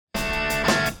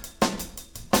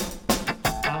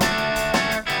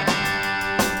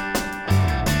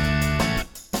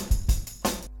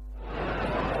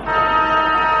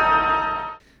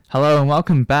Hello and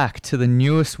welcome back to the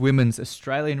newest women's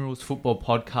Australian rules football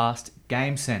podcast,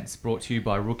 Game Sense, brought to you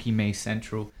by Rookie Me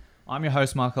Central. I'm your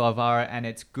host, Michael Alvaro, and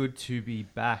it's good to be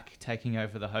back taking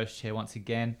over the host chair once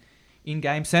again. In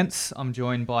Game Sense, I'm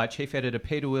joined by Chief Editor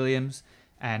Peter Williams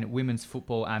and women's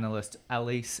football analyst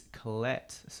Alice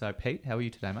Collette. So Pete, how are you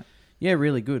today, mate? Yeah,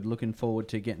 really good. Looking forward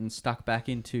to getting stuck back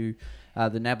into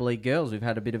the NAB League Girls. We've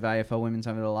had a bit of AFL women's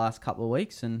over the last couple of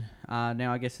weeks, and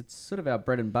now I guess it's sort of our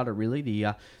bread and butter, really,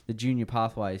 the junior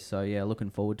pathways. So, yeah, looking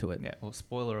forward to it. Yeah, well,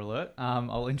 spoiler alert.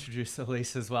 I'll introduce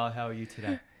Elise as well. How are you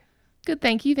today? Good,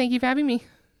 thank you. Thank you for having me.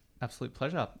 Absolute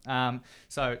pleasure.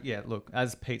 So, yeah, look,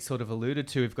 as Pete sort of alluded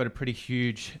to, we've got a pretty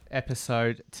huge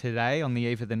episode today on the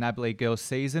eve of the NAB League Girls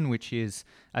season, which is,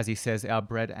 as he says, our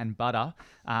bread and butter.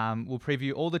 We'll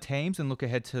preview all the teams and look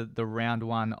ahead to the round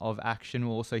one of action.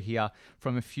 We'll also hear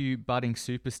from a few budding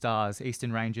superstars,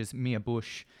 Eastern Rangers, Mia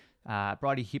Busch,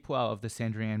 Bridie Hipwell of the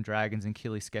Sandringham Dragons, and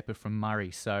Keeley Skepper from Murray.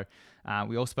 So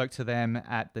we all spoke to them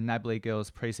at the NAB League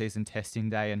Girls preseason testing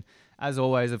day. And as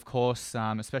always, of course,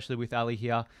 especially with Ali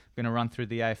here, we're going to run through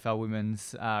the AFL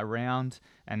women's round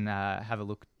and have a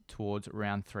look towards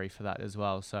round 3 for that as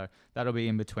well. So that'll be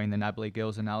in between the NAB League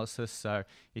Girls analysis. So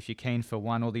if you're keen for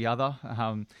one or the other,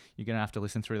 you're going to have to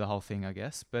listen through the whole thing, I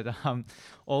guess. But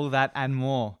all of that and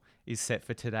more is set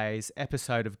for today's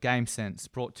episode of Game Sense,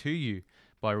 brought to you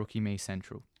by Rookie Me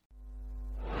Central.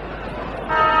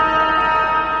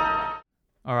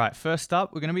 All right, first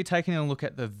up, we're going to be taking a look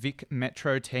at the Vic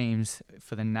Metro teams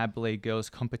for the NAB League Girls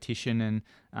competition. And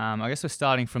I guess we're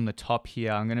starting from the top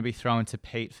here. I'm going to be throwing to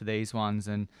Pete for these ones.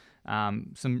 And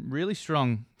some really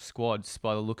strong squads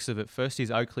by the looks of it. First is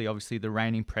Oakley, obviously the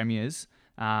reigning premiers.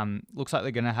 Looks like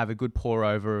they're going to have a good pour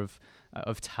over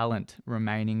of talent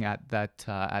remaining at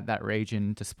that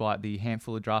region, despite the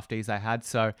handful of draftees they had.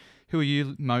 So who are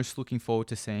you most looking forward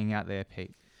to seeing out there,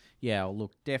 Pete? Yeah, well,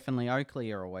 look, definitely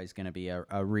Oakley are always going to be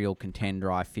a real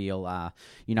contender, I feel.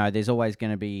 There's always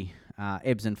going to be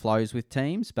ebbs and flows with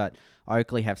teams, but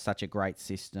Oakley have such a great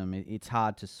system. It's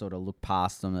hard to sort of look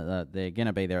past them. They're going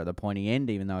to be there at the pointy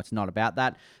end, even though it's not about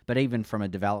that. But even from a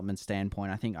development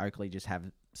standpoint, I think Oakley just have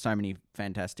so many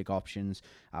fantastic options.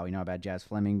 We know about Jazz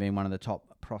Fleming being one of the top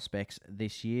prospects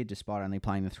this year, despite only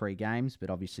playing the 3 games. But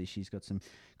obviously she's got some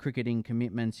cricketing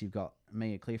commitments. You've got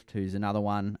Mia Clift, who's another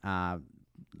one,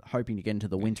 hoping to get into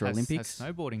the Winter Olympics. Has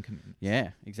snowboarding commitments.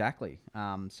 Yeah, exactly.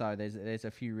 So there's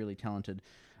a few really talented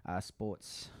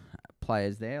sports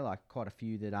players there, like quite a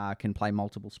few that can play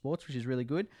multiple sports, which is really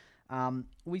good.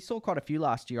 We saw quite a few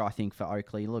last year, I think, for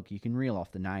Oakley. Look, you can reel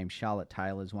off the names. Charlotte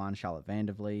Taylor's one, Charlotte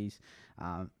Vandervlies,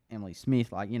 Emily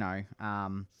Smith,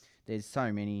 there's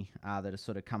so many that are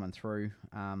sort of coming through.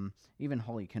 Even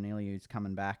Holly Cornelia, who's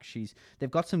coming back.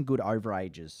 They've got some good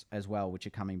overages as well, which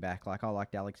are coming back. Like I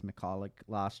liked Alex McCulloch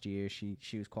last year.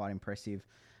 She was quite impressive.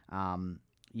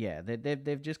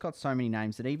 They've just got so many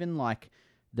names that even like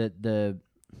the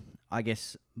I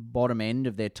guess bottom end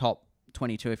of their top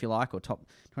 22, if you like, or top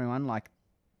 21, like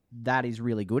that is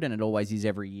really good, and it always is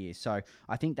every year. So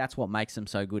I think that's what makes them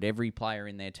so good. Every player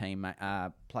in their team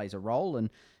plays a role, and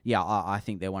yeah, I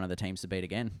think they're one of the teams to beat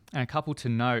again. And a couple to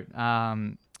note,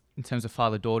 in terms of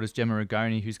father-daughters, Gemma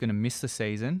Rigoni, who's going to miss the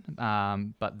season,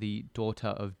 but the daughter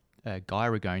of Guy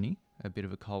Rigoni, a bit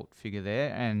of a cult figure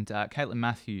there, and Caitlin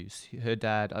Matthews, her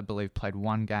dad, I believe, played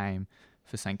 1 game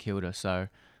for St Kilda, so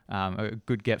a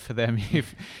good get for them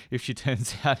if she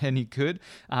turns out any good.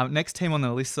 Next team on the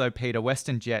list, though, Peter,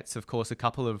 Western Jets, of course, a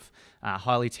couple of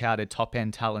highly touted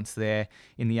top-end talents there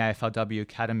in the AFLW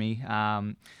Academy.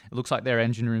 It looks like their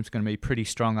engine room's going to be pretty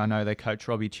strong. I know their coach,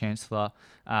 Robbie Chancellor,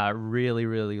 really,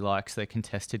 really likes their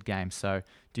contested game. So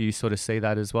do you sort of see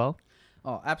that as well?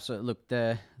 Oh, absolutely. Look,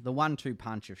 the 1-2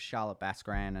 punch of Charlotte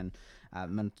Baskran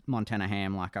and Montana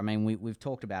Ham, we've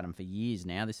talked about them for years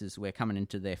now. We're coming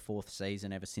into their 4th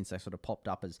season ever since they sort of popped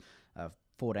up as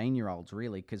 14-year-olds,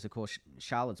 really, because, of course,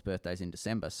 Charlotte's birthday's in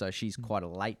December, so she's quite a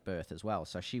late birth as well.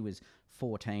 So she was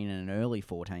 14 and an early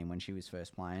 14 when she was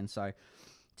first playing. So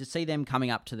to see them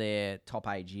coming up to their top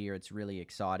age year, it's really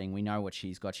exciting. We know what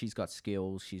she's got. She's got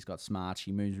skills. She's got smarts.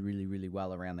 She moves really, really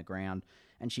well around the ground.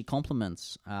 And she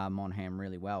complements Monham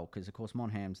really well because, of course,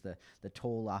 Monham's the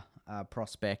taller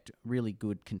prospect, really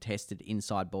good contested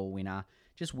inside ball winner,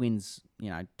 just wins,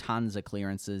 tons of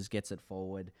clearances, gets it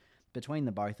forward. Between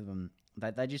the both of them,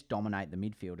 they just dominate the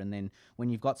midfield. And then when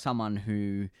you've got someone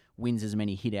who wins as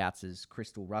many hit-outs as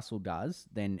Crystal Russell does,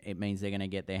 then it means they're going to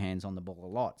get their hands on the ball a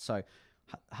lot. So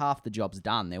half the job's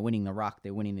done. They're winning the ruck,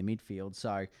 they're winning the midfield,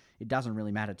 so it doesn't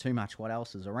really matter too much what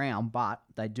else is around, but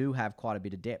they do have quite a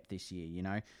bit of depth this year,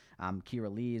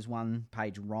 Kira Lear is one,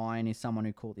 Paige Ryan is someone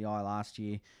who caught the eye last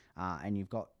year, and you've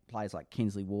got players like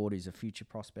Kinsley Ward, who's a future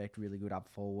prospect, really good up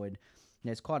forward.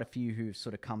 There's quite a few who've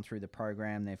sort of come through the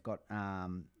program. They've got,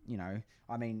 an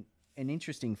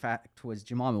interesting fact was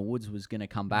Jemima Woods was going to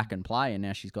come back and play, and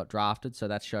now she's got drafted. So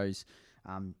that shows,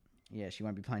 she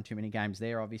won't be playing too many games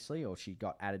there, obviously, or she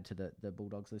got added to the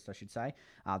Bulldogs list, I should say.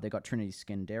 They've got Trinity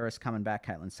Skenderis coming back,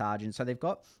 Caitlin Sargent. So they've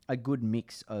got a good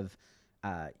mix of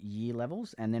year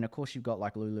levels. And then, of course, you've got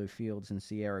like Lulu Fields and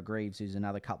Sierra Greaves, who's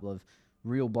another couple of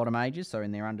real bottom ages, so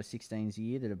in their under 16s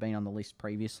year that have been on the list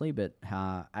previously, but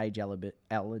age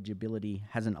eligibility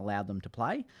hasn't allowed them to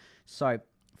play. So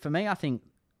for me, I think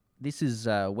this is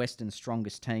Western's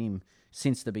strongest team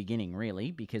since the beginning,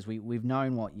 really, because we've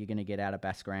known what you're going to get out of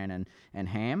Bascaran and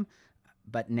Ham,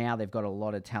 but now they've got a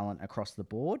lot of talent across the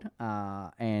board,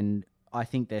 and I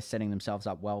think they're setting themselves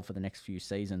up well for the next few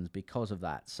seasons because of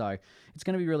that. So it's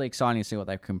going to be really exciting to see what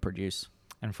they can produce.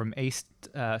 And from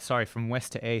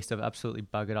west to east, I've absolutely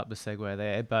buggered up the segue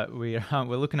there. But we're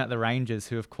looking at the Rangers,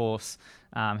 who, of course,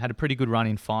 had a pretty good run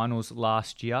in finals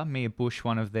last year. Mia Busch,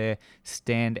 one of their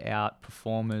standout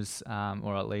performers,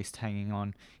 or at least hanging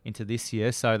on into this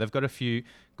year. So they've got a few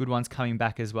good ones coming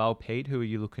back as well. Pete, who are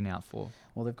you looking out for?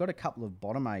 Well, they've got a couple of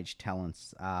bottom-age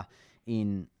talents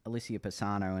in Alicia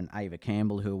Pisano and Ava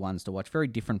Campbell, who are ones to watch. Very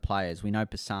different players. We know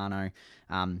Pisano,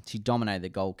 she dominated the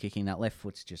goal kicking. That left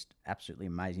foot's just absolutely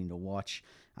amazing to watch.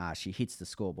 She hits the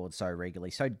scoreboard so regularly,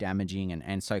 so damaging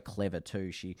and so clever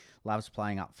too. She loves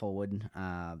playing up forward.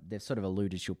 They've sort of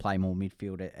alluded she'll play more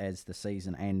midfield as the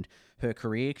season and her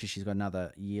career, because she's got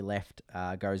another year left,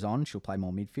 goes on. She'll play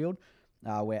more midfield,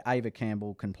 where Ava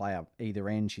Campbell can play up either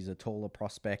end. She's a taller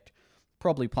prospect,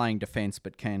 probably playing defence,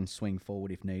 but can swing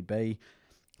forward if need be.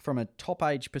 From a top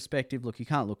age perspective, look, you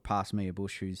can't look past Mia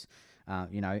Busch, who's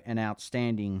an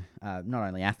outstanding not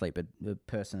only athlete but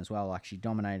person as well. Like, she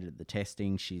dominated the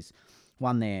testing. She's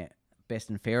won their best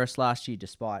and fairest last year,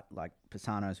 despite, like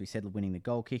Pisano, as we said, winning the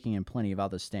goal kicking and plenty of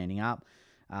others standing up.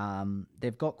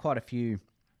 They've got quite a few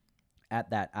at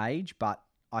that age, but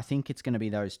I think it's going to be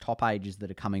those top ages that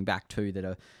are coming back too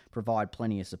that provide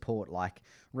plenty of support. Like,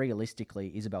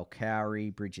 realistically, Isabel Cowrie,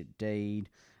 Bridget Deed,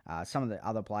 some of the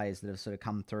other players that have sort of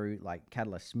come through, like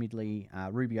Catalyst Smidley,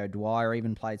 Rubio Dwyer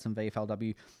even played some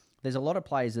VFLW. There's a lot of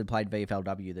players that played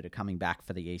VFLW that are coming back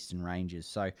for the Eastern Rangers.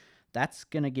 So that's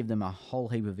going to give them a whole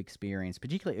heap of experience,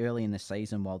 particularly early in the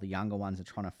season while the younger ones are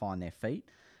trying to find their feet.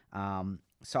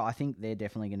 So I think they're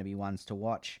definitely going to be ones to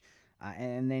watch.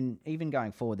 And then even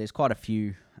going forward, there's quite a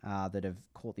few that have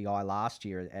caught the eye last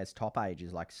year as top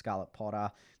ages, like Scarlett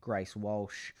Potter, Grace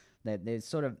Walsh. There's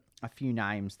sort of a few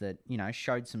names that,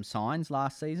 showed some signs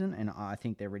last season, and I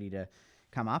think they're ready to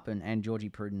come up. And Georgie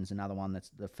Pruden's another one that's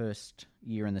the first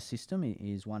year in the system,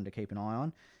 is one to keep an eye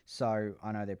on. So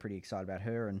I know they're pretty excited about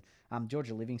her. And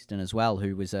Georgia Livingston as well,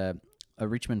 who was a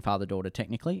Richmond father-daughter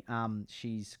technically.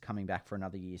 She's coming back for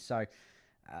another year. So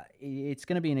it's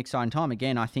going to be an exciting time.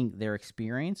 Again, I think their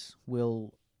experience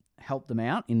will help them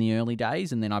out in the early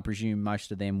days, and then I presume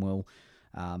most of them will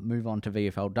move on to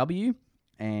VFLW,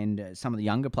 and some of the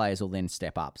younger players will then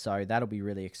step up. So that'll be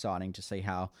really exciting to see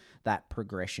how that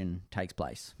progression takes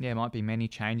place. Yeah, might be many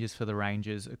changes for the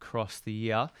Rangers across the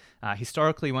year.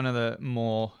 Historically, one of the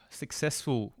more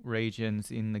successful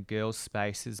regions in the girls'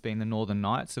 space has been the Northern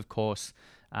Knights, of course.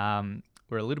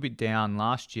 We're a little bit down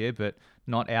last year, but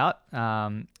not out.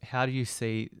 How do you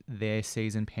see their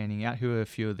season panning out? Who are a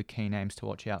few of the key names to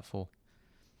watch out for?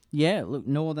 Yeah, look,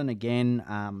 Northern again,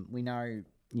 we know,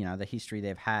 the history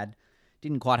they've had.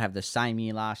 Didn't quite have the same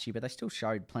year last year, but they still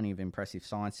showed plenty of impressive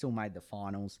signs, still made the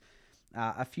finals.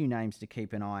 A few names to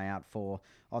keep an eye out for.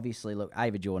 Obviously, look,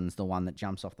 Ava Jordan's the one that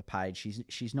jumps off the page.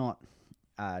 She's not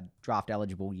draft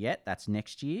eligible yet. That's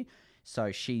next year.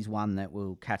 So she's one that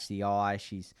will catch the eye.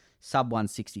 She's sub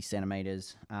 160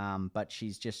 centimetres, but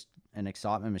she's just an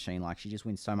excitement machine. Like, she just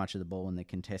wins so much of the ball in the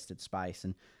contested space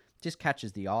and just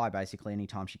catches the eye basically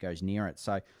anytime she goes near it.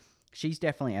 So she's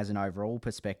definitely, as an overall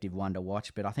perspective, one to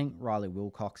watch. But I think Riley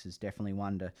Wilcox is definitely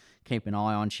one to keep an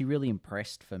eye on. She really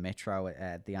impressed for Metro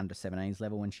at the under-17s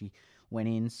level when she went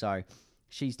in. So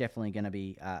she's definitely going to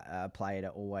be a player to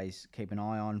always keep an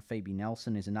eye on. Phoebe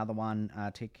Nelson is another one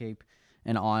to keep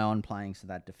an eye on, playing so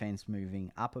that defence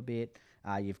moving up a bit.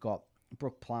 You've got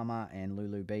Brooke Plummer and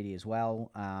Lulu Beattie as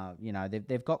well.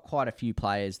 They've got quite a few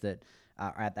players that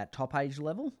are at that top age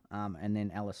level, and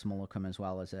then Alice Mollacombe as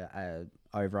well as a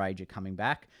overager coming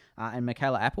back. And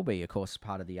Michaela Appleby, of course,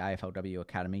 part of the AFLW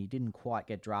Academy, didn't quite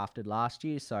get drafted last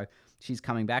year, so she's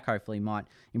coming back. Hopefully might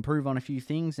improve on a few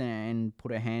things and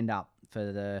put her hand up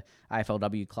for the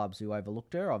AFLW clubs who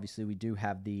overlooked her. Obviously, we do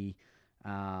have the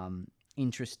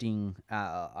interesting,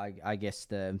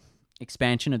 the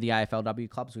expansion of the AFLW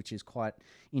clubs, which is quite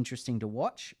interesting to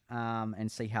watch and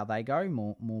see how they go.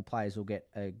 More players will get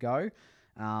a go.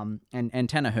 And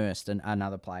Tanner Hurst,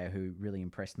 another player who really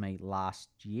impressed me last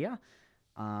year.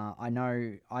 I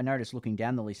noticed looking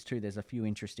down the list too, there's a few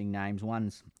interesting names.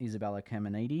 One's Isabella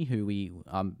Caminiti, who we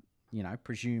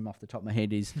presume off the top of my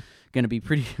head is going to be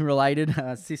pretty related,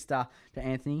 sister to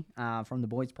Anthony from the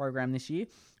boys program this year.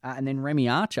 And then Remy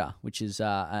Archer, which is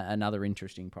another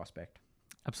interesting prospect.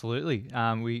 Absolutely.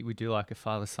 We do like a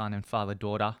father-son and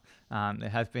father-daughter. There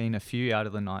have been a few out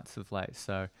of the Knights of late.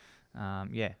 So,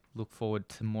 look forward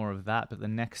to more of that. But the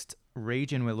next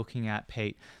region we're looking at,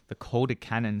 Pete, the Calder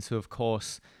Cannons, who, of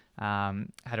course, had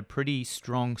a pretty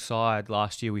strong side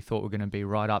last year. We thought were going to be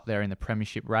right up there in the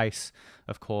premiership race.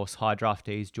 Of course, high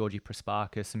draftees, Georgie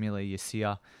Prasparkas, Amelia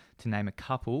Yasia, to name a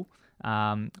couple.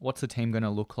 What's the team going to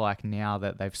look like now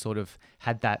that they've sort of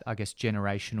had that, I guess,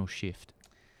 generational shift?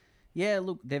 Yeah,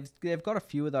 look, they've got a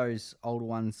few of those older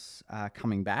ones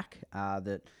coming back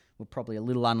that were probably a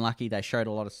little unlucky. They showed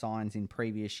a lot of signs in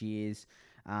previous years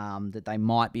that they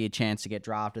might be a chance to get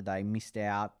drafted. They missed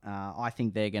out. I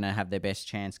think they're going to have their best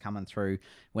chance coming through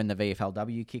when the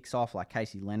VFLW kicks off. Like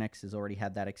Casey Lennox has already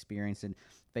had that experience at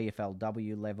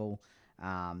VFLW level.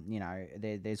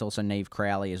 There's also Neve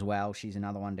Crowley as well. She's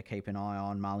another one to keep an eye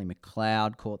on. Marley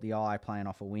McLeod caught the eye playing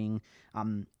off a wing.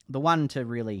 The one to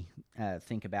really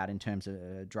think about in terms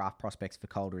of draft prospects for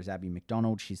Calder is Abby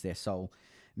McDonald. She's their sole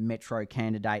Metro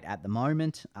candidate at the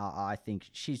moment. I think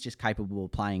she's just capable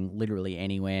of playing literally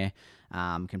anywhere,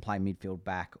 can play midfield,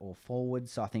 back or forward.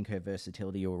 So I think her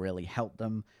versatility will really help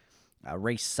them.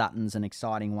 Reece Sutton's an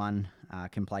exciting one,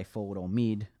 can play forward or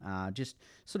mid, just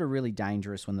sort of really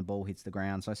dangerous when the ball hits the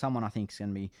ground. So someone I think is going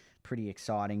to be pretty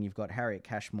exciting. You've got Harriet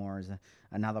Cashmore as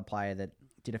another player that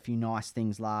did a few nice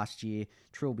things last year.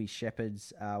 Trilby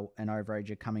Shepherd's an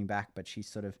overager coming back, but she's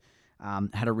sort of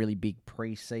had a really big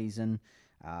pre-season.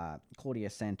 Claudia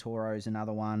Santoro's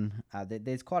another one.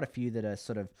 There's quite a few that are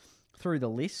sort of through the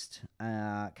list.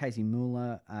 Casey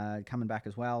Mueller coming back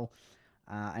as well,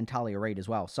 and Talia Reid as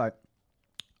well. So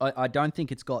I don't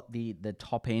think it's got the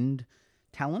top end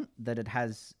talent that it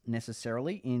has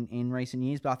necessarily in recent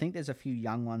years, but I think there's a few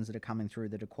young ones that are coming through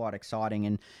that are quite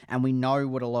exciting, and we know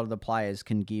what a lot of the players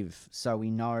can give. So we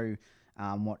know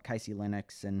what Casey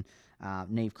Lennox and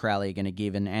Neve Crowley are going to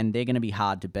give, and they're going to be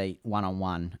hard to beat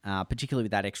one-on-one, particularly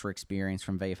with that extra experience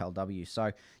from VFLW.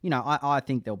 So, I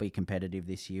think they'll be competitive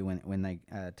this year when they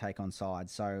take on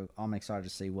sides. So I'm excited to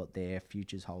see what their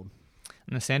futures hold.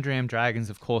 And the Sandringham Dragons,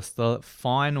 of course, the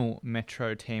final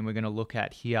Metro team we're going to look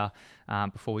at here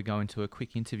before we go into a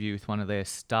quick interview with one of their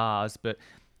stars. But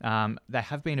they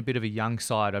have been a bit of a young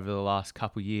side over the last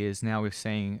couple of years. Now we're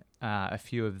seeing a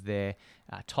few of their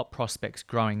top prospects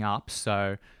growing up.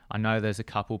 So I know there's a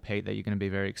couple, Pete, that you're going to be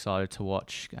very excited to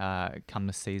watch come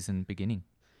the season beginning.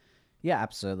 Yeah,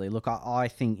 absolutely. Look, I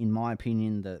think, in my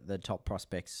opinion, the top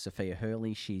prospect's Sophia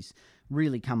Hurley. She's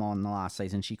really come on the last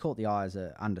season. She caught the eye as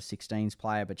an under-16s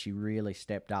player, but she really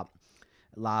stepped up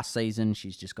last season.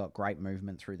 She's just got great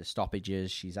movement through the stoppages.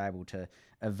 She's able to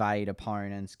evade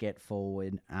opponents, get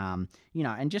forward, and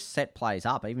just set plays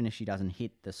up. Even if she doesn't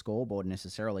hit the scoreboard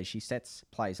necessarily, she sets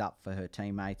plays up for her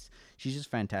teammates. She's just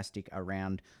fantastic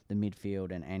around the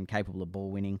midfield and capable of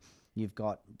ball winning. You've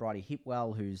got Bridie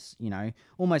Hipwell, who's,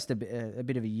 almost a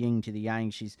bit of a yin to the yang.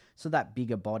 She's sort of that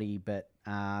bigger body, but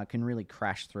can really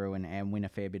crash through and win a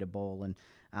fair bit of ball.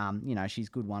 And, she's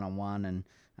good one-on-one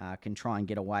and can try and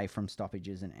get away from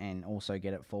stoppages and also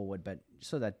get it forward. But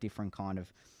sort of that different kind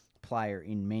of player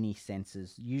in many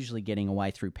senses, usually getting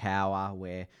away through power,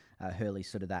 where Hurley's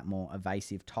sort of that more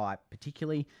evasive type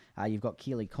particularly. You've got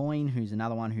Keeley Coyne, who's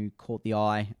another one who caught the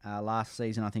eye last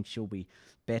season. I think she'll be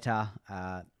better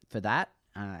for that,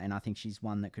 and I think she's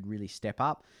one that could really step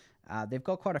up. They've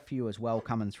got quite a few as well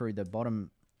coming through the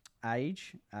bottom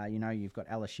age. You've got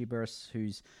Ella Shiberis,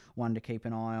 who's one to keep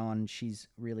an eye on. She's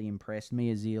really impressed.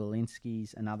 Mia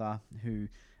Zielinski's another who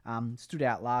stood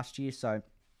out last year, so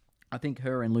I think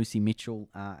her and Lucy Mitchell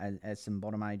as some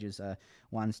bottom ages are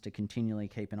ones to continually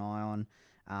keep an eye on.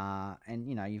 And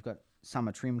you've got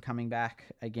Summer Trim coming back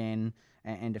again,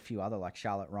 and a few other like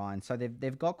Charlotte Ryan. So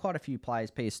they've got quite a few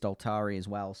players, Pia Stoltari as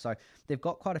well. So they've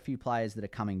got quite a few players that are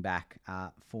coming back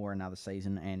for another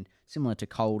season, and similar to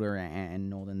Calder and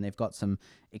Northern, they've got some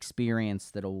experience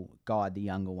that'll guide the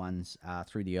younger ones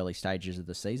through the early stages of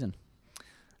the season.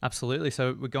 Absolutely.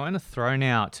 So we're going to throw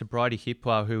now to Bridie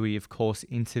Hipwell, who we, of course,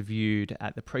 interviewed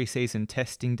at the pre-season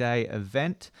testing day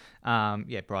event.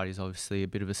 Bridie's obviously a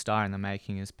bit of a star in the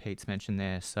making, as Pete's mentioned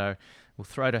there. So we'll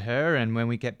throw to her, and when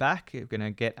we get back, we're going to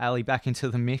get Ali back into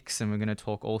the mix, and we're going to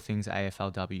talk all things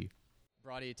AFLW.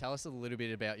 Bridie, tell us a little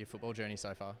bit about your football journey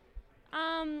so far.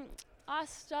 I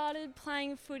started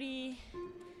playing footy,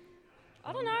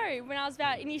 I don't know, when I was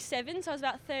about in year 7, so I was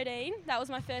about 13. That was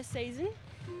my first season.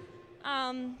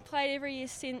 Played every year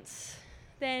since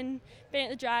then. Been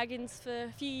at the Dragons for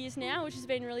a few years now, which has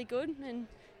been really good. And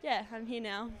yeah, I'm here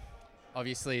now.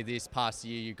 Obviously, this past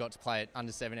year you got to play at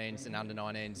under 17s and under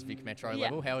 19s Vic Metro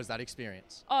level. How was that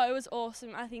experience? Oh, it was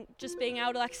awesome. I think just being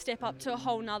able to step up to a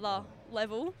whole nother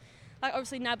level.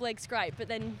 Obviously NAB League's great, but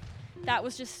then that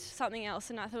was just something else,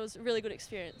 and I thought it was a really good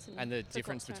experience. And the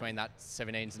difference between that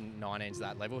 17s and 19s,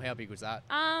 that level, how big was that?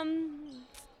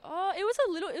 It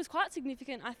was quite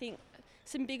significant. I think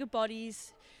some bigger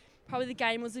bodies, probably the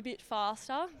game was a bit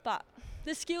faster, but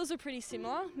the skills were pretty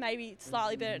similar. Maybe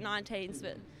slightly better at 19s,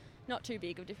 but not too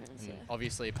big of a difference. Yeah.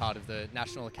 Obviously a part of the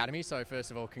National Academy, so first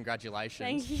of all,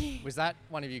 congratulations. Thank you. Was that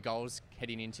one of your goals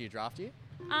heading into your draft year?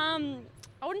 I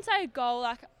wouldn't say a goal.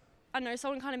 I know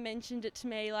someone kind of mentioned it to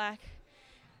me, had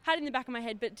it in the back of my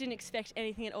head, but didn't expect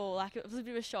anything at all. It was a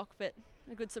bit of a shock, but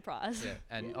a good surprise. Yeah,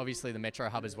 and obviously the Metro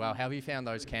Hub as well. How have you found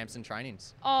those camps and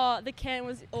trainings? Oh, the camp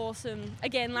was awesome.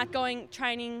 Again, going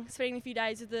training, spending a few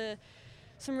days with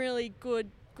some really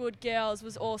good girls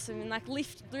was awesome, and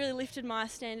really lifted my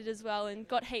standard as well, and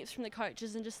got heaps from the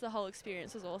coaches, and just the whole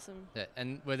experience was awesome. Yeah,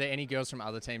 and were there any girls from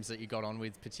other teams that you got on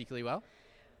with particularly well?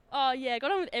 Oh yeah,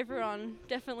 got on with everyone,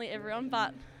 definitely everyone,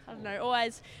 but I don't know,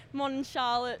 always Mon and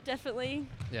Charlotte, definitely.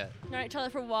 Yeah. Known each other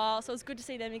for a while, so it was good to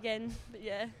see them again, but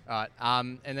yeah. All right,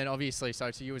 and then obviously, so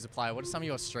to you as a player, what are some of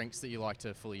your strengths that you like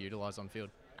to fully utilise on field?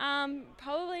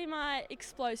 Probably my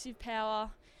explosive power,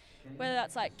 whether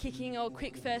that's kicking or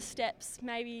quick first steps,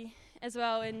 maybe as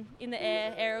well, in the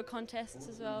aerial contests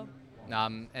as well.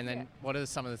 And then what are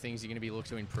some of the things you're going to be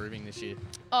looking to improving this year?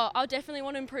 Oh, I'll definitely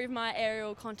want to improve my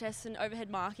aerial contests and overhead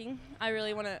marking. I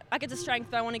really want to, it's a strength,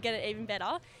 but I want to get it even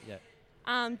better.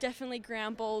 Yeah. Definitely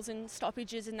ground balls and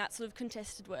stoppages and that sort of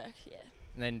contested work, yeah.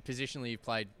 And then positionally, you've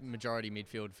played majority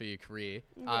midfield for your career.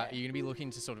 Yeah. Are you going to be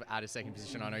looking to sort of add a second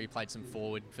position? I know you played some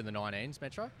forward for the 19s,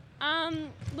 Metro.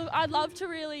 Look, I'd love to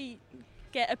really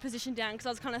get a position down because I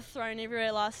was kind of thrown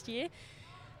everywhere last year.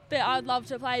 But I'd love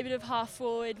to play a bit of half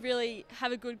forward, really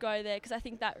have a good go there, because I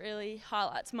think that really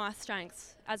highlights my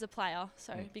strengths as a player.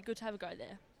 So it'd be good to have a go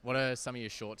there. What are some of your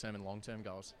short-term and long-term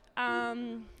goals?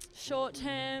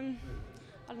 Short-term,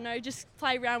 I don't know, just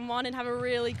play round 1 and have a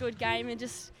really good game and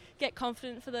just get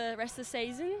confident for the rest of the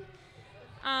season.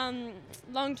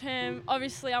 Long-term,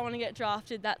 obviously I want to get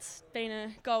drafted. That's been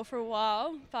a goal for a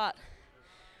while, but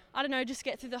I don't know, just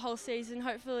get through the whole season,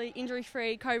 hopefully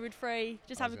injury-free, COVID-free,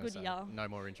 just have a good year. No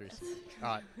more injuries. All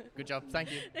right, good job. Thank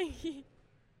you. Thank you.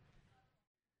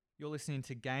 You're listening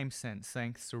to Game Sense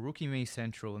thanks to Rookie Me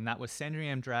Central, and that was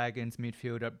Sandringham Dragons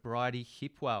midfielder Bridie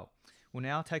Hipwell. We'll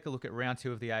now take a look at round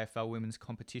 2 of the AFL women's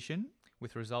competition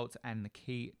with results and the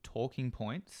key talking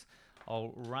points.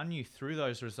 I'll run you through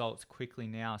those results quickly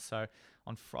now. So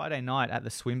on Friday night at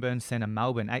the Swinburne Centre,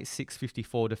 Melbourne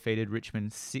 8-6-54 defeated Richmond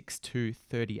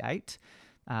 6-2-38.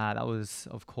 That was,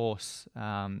 of course,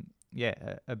 a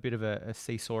bit of a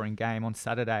seesawing game. On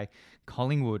Saturday,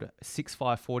 Collingwood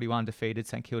 6-5-41 defeated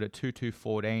St Kilda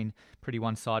 2-2-14. Pretty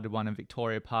one-sided one in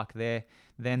Victoria Park there.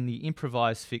 Then the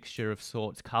improvised fixture of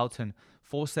sorts, Carlton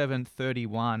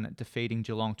 4-7-31 defeating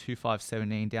Geelong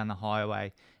 2-5-17 down the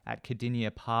highway at Cardinia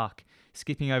Park.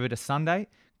 Skipping over to Sunday,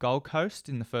 Gold Coast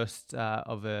in the first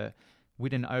of a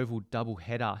Whitten Oval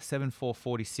double-header,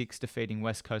 7-4-46 defeating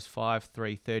West Coast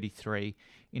 5-3-33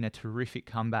 in a terrific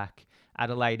comeback.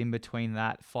 Adelaide in between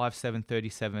that,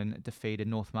 5-7-37 defeated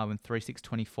North Melbourne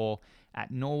 3-6-24 at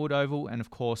Norwood Oval. And of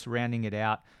course, rounding it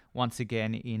out once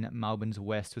again in Melbourne's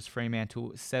West was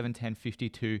Fremantle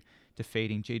 7-10-52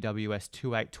 defeating GWS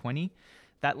 2-8-20.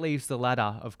 That leaves the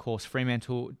ladder, of course,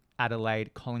 Fremantle,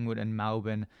 Adelaide, Collingwood and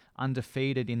Melbourne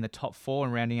undefeated in the top 4,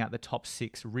 and rounding out the top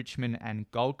 6, Richmond and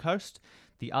Gold Coast.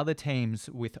 The other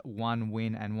teams with 1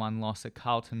 win and 1 loss are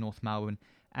Carlton, North Melbourne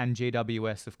and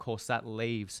GWS. Of course, that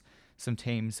leaves some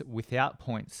teams without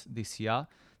points this year.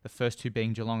 The first 2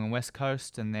 being Geelong and West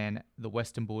Coast, and then the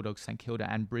Western Bulldogs, St Kilda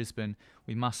and Brisbane.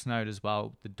 We must note as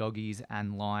well, the Doggies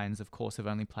and Lions, of course, have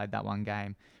only played that 1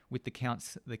 game. With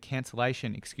the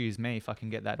cancellation, excuse me, if I can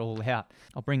get that all out.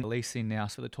 I'll bring Elise in now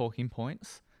for the talking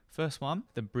points. First one,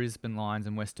 the Brisbane Lions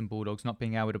and Western Bulldogs not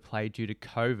being able to play due to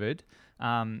COVID.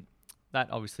 That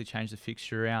obviously changed the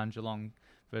fixture around. Geelong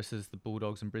versus the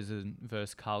Bulldogs and Brisbane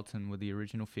versus Carlton were the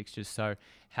original fixtures. So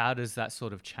how does that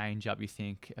sort of change up, you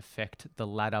think, affect the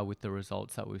ladder with the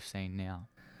results that we've seen now?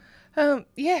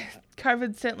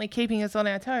 COVID's certainly keeping us on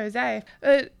our toes, eh?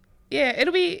 But yeah,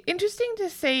 it'll be interesting to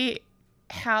see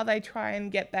how they try and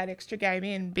get that extra game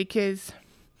in, because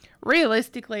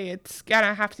realistically, it's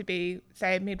gonna have to be,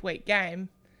 say, a midweek game.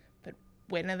 But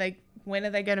when are they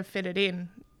going to fit it in?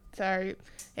 So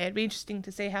yeah, it'd be interesting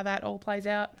to see how that all plays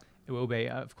out. It will be.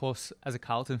 Of course, as a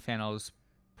Carlton fan, I was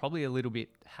probably a little bit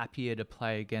happier to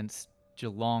play against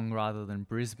Geelong rather than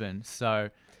Brisbane. So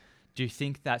do you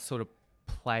think that sort of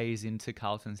plays into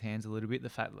Carlton's hands a little bit, the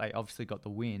fact that they obviously got the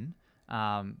win?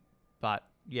 But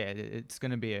yeah, it's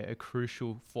going to be a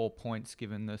crucial 4 points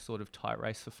given the sort of tight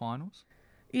race for finals.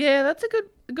 Yeah, that's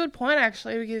a good point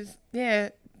actually, because yeah,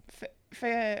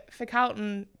 for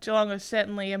Carlton, Geelong is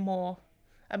certainly a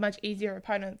much easier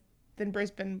opponent than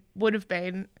Brisbane would have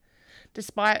been,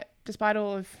 despite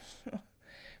all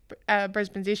of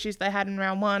Brisbane's issues they had in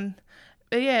round one.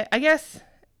 But yeah, I guess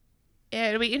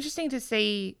it'll be interesting to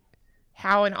see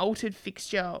how an altered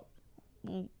fixture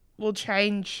will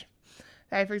change,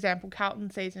 say for example,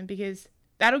 Carlton season, because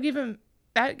that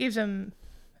gives them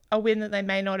a win that they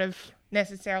may not have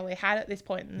necessarily had at this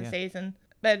point in the season.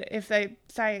 But if they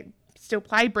say still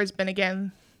play Brisbane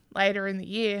again later in the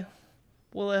year,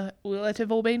 will it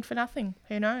have all been for nothing?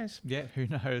 Who knows? Yeah, who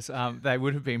knows? They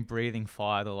would have been breathing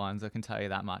fire, the Lions, I can tell you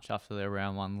that much, after their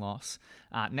round one loss.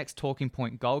 Next talking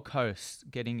point, Gold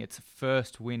Coast getting its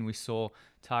first win. We saw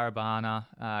Tara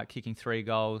Bahana kicking 3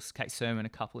 goals, Kate Sermon a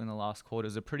couple in the last quarter. It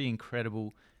was a pretty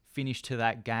incredible finish to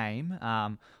that game.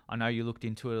 I know you looked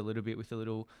into it a little bit with a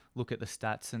little look at the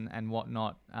stats and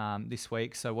whatnot this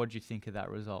week. So what did you think of that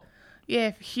result?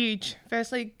 Yeah, huge.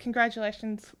 Firstly,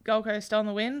 congratulations, Gold Coast, on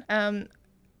the win.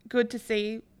 Good to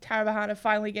see Tara Bahana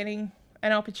finally getting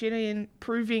an opportunity and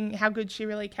proving how good she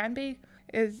really can be.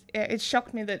 It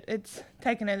shocked me that it's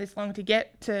taken her this long to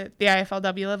get to the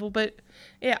AFLW level, but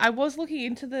yeah, I was looking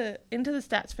into the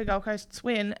stats for Gold Coast's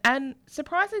win, and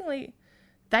surprisingly,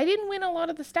 they didn't win a lot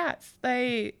of the stats.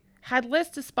 They had less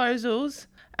disposals,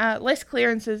 less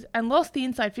clearances, and lost the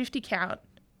inside 50 count.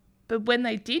 But when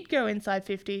they did go inside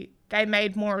 50, they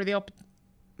made more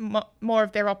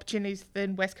of their opportunities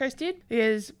than West Coast did,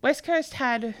 because West Coast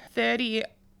had 30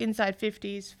 inside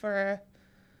 50s for a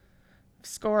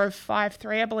score of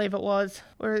 5-3, I believe it was,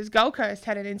 whereas Gold Coast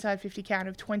had an inside 50 count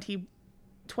of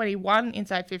 21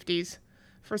 inside 50s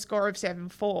for a score of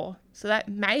 7-4. So that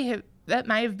may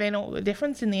have been all the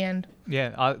difference in the end.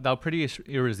 Yeah, they were pretty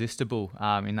irresistible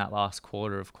in that last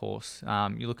quarter, of course.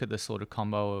 You look at the sort of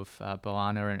combo of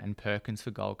Boana and Perkins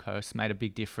for Gold Coast, made a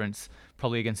big difference,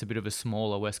 probably against a bit of a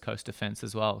smaller West Coast defence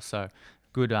as well. So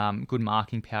good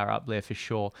marking power up there for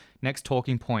sure. Next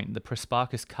talking point, the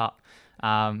Prasparkas Cup.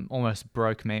 Almost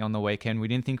broke me on the weekend. We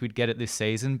didn't think we'd get it this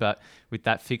season, but with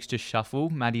that fixture shuffle,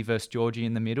 Maddie versus Georgie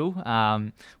in the middle,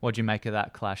 what do you make of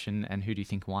that clash, and who do you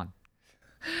think won?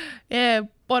 Yeah,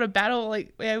 what a battle.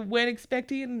 Like, we weren't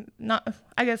expecting. Not,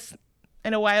 I guess,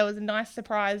 in a way, it was a nice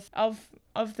surprise of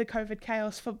the COVID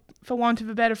chaos, for want of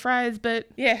a better phrase. But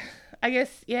yeah, I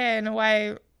guess, yeah, in a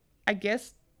way, I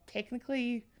guess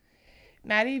technically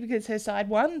Maddie, because her side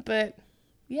won. But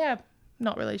yeah,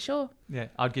 not really sure. Yeah,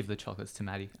 I'd give the chocolates to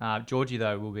Maddie. Georgie,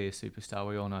 though, will be a superstar.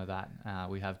 We all know that.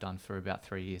 We have done for about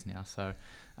 3 years now. So,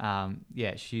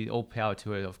 yeah, she, all power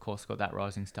to her, of course, got that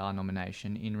Rising Star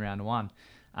nomination in round one.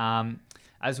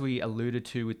 As we alluded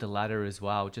to with the ladder as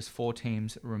well, just 4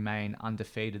 teams remain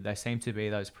undefeated. They seem to be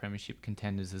those premiership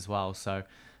contenders as well. So,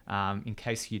 in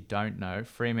case you don't know,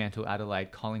 Fremantle,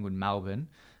 Adelaide, Collingwood, Melbourne.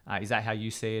 Is that how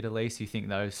you see it, Elise? You think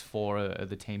those 4 are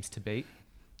the teams to beat?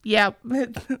 Yeah,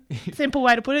 simple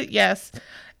way to put it, yes.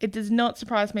 It does not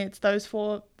surprise me it's those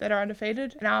 4 that are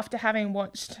undefeated. And after having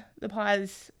watched the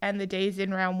Pies and the Ds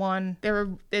in round one,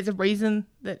 there's a reason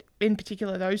that, in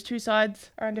particular, those 2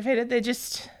 sides are undefeated. They're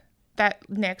just that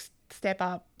next step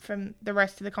up from the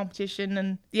rest of the competition.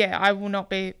 And yeah, I will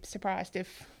not be surprised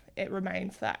if it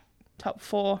remains that top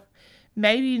 4.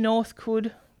 Maybe North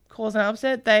could cause an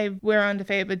upset. They were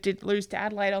undefeated but did lose to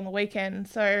Adelaide on the weekend,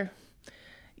 so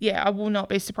yeah, I will not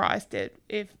be surprised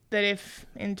if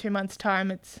in 2 months' time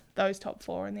it's those top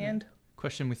 4 in the end.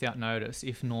 Question without notice: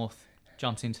 if North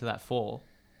jumps into that 4,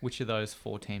 which of those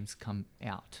 4 teams come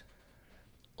out?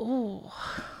 Oh,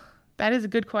 that is a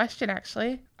good question,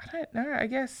 actually. I don't know. I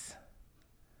guess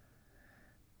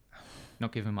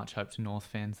not giving much hope to North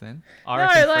fans then. I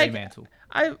reckon Fremantle.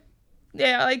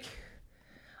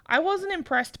 I wasn't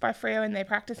impressed by Freo in their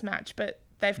practice match, but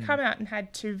they've come out and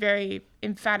had 2 very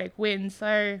emphatic wins.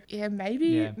 So, yeah,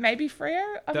 maybe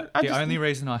Freo. The only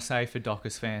reason I say for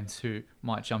Dockers fans who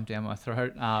might jump down my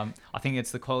throat, I think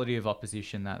it's the quality of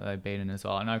opposition that they've beaten as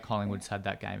well. I know Collingwood's had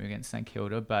that game against St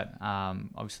Kilda, but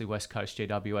obviously West Coast,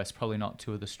 GWS, probably not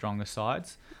 2 of the stronger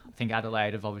sides. I think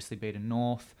Adelaide have obviously beaten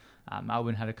North.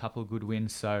 Melbourne had a couple of good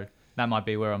wins, so that might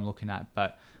be where I'm looking at.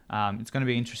 But it's going to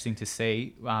be interesting to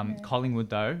see. Collingwood,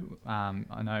 though,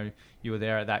 I know you were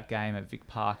there at that game at Vic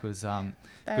Park. It was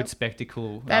good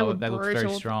spectacle. They looked very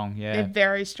strong. Yeah, they're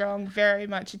very strong. Very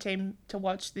much a team to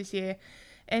watch this year.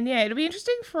 And yeah, it'll be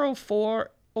interesting for all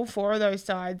four of those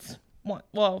sides.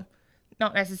 Well,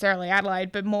 not necessarily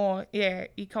Adelaide, but more your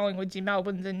Collingwoods, your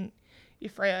Melbournes, and your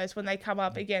Freos when they come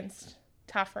up against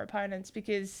tougher opponents.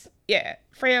 Because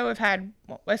Freo have had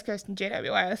West Coast and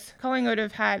GWS. Collingwood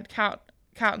have had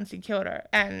Carlton, St Kilda,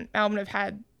 and Melbourne have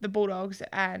had the Bulldogs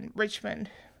and Richmond,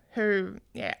 who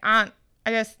aren't.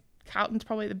 I guess Carlton's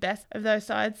probably the best of those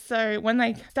sides. So when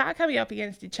they start coming up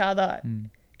against each other,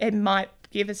 it might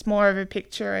give us more of a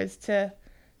picture as to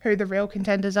who the real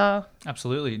contenders are.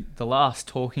 Absolutely. The last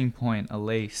talking point,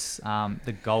 Elise,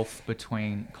 the gulf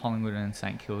between Collingwood and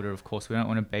St Kilda. Of course, we don't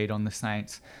want to beat on the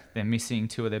Saints. They're missing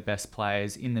two of their best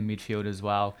players in the midfield as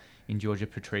well, in Georgia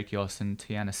Patrikios and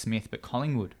Tiana Smith. But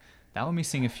Collingwood, they were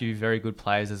missing a few very good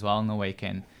players as well on the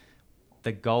weekend.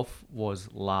 The gulf was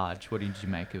large. What did you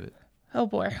make of it? Oh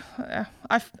boy,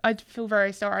 I feel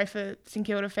very sorry for St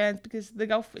Kilda fans because the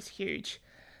gulf was huge.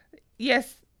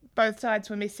 Yes, both sides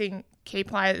were missing key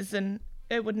players, and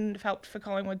it wouldn't have helped for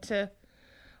Collingwood to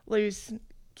lose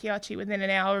Kiachi within an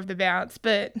hour of the bounce.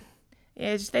 But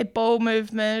just their ball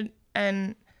movement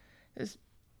and his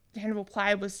handball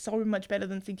play was so much better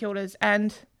than St Kilda's.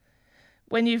 And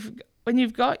when you've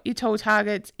got your tall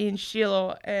targets in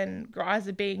Sheila and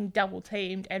Greiser being double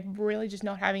teamed and really just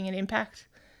not having an impact,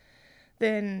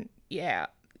 then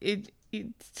it's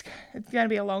going to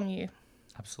be a long year.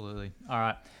 Absolutely. All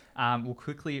right. We'll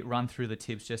quickly run through the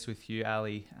tips just with you,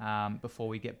 Ali, before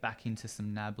we get back into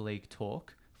some NAB League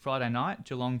talk. Friday night,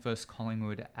 Geelong versus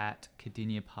Collingwood at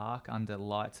Cardinia Park under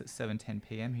lights at 7:10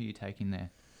 p.m. Who are you taking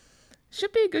there?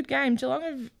 Should be a good game.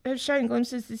 Geelong have shown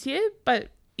glimpses this year,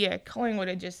 but Collingwood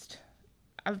are just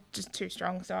too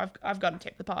strong, so I've got to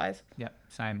tip the Pies. Yep,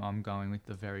 same. I'm going with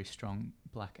the very strong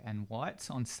black and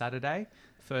whites on Saturday.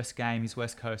 First game is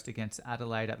West Coast against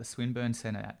Adelaide at the Swinburne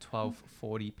Centre at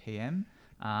 12:40 p.m.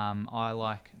 I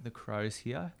like the Crows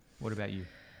here. What about you?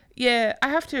 Yeah, I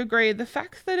have to agree. The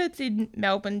fact that it's in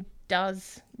Melbourne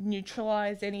does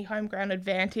neutralise any home ground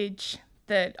advantage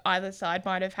that either side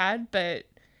might have had. But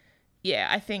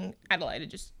I think Adelaide are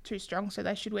just too strong, so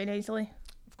they should win easily.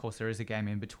 Of course, there is a game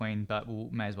in between, but we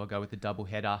may as well go with the double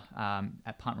header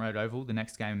at Punt Road Oval. The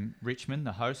next game, Richmond,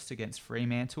 the hosts against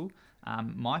Fremantle.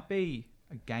 Might be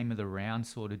a game of the round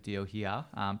sort of deal here.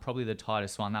 Probably the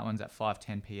tightest one. That one's at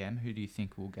 5:10 p.m. Who do you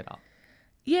think will get up?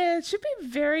 Yeah, it should be a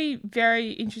very,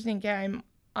 very interesting game.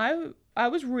 I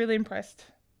was really impressed,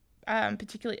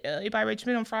 particularly early by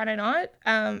Richmond on Friday night.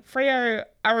 Freo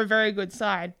are a very good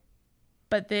side,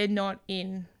 but they're not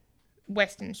in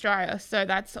Western Australia, so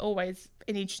that's always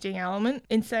an interesting element.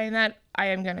 In saying that, I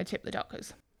am going to tip the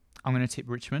Dockers. I'm going to tip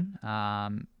Richmond.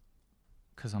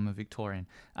 Because I'm a Victorian.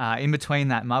 In between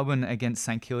that, Melbourne against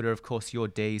St Kilda, of course, your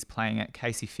D's playing at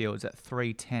Casey Fields at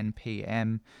 3:10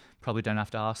 p.m. Probably don't have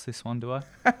to ask this one, do I?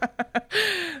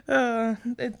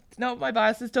 It's not my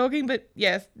biases talking, but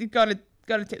yes, you've got to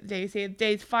tip the D's here. The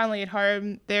D's finally at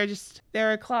home. They're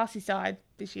a classy side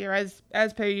this year,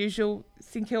 as per usual.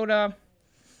 St Kilda,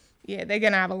 they're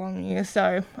going to have a long year,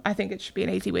 so I think it should be an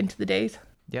easy win to the D's.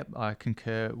 Yep, I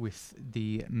concur with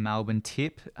the Melbourne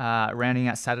tip. Rounding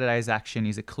out Saturday's action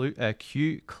is a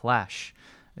Q clash,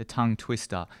 a tongue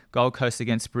twister. Gold Coast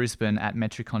against Brisbane at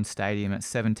Metricon Stadium at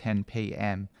 7:10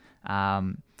 p.m.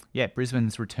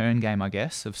 Brisbane's return game, I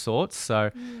guess, of sorts.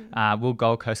 So will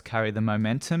Gold Coast carry the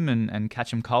momentum and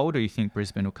catch them cold, or you think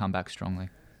Brisbane will come back strongly?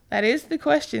 That is the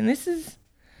question. This is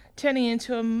turning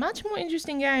into a much more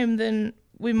interesting game than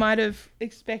we might have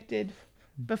expected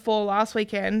before last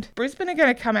weekend. Brisbane are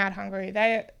going to come out hungry.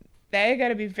 They're going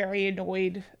to be very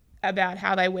annoyed about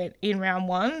how they went in round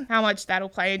one. How much that'll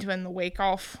play into in the week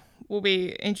off will be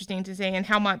interesting to see, and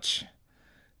how much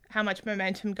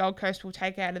momentum Gold Coast will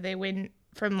take out of their win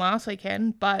from last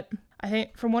weekend. But I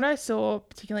think from what I saw,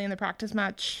 particularly in the practice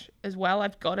match as well,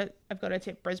 I've got to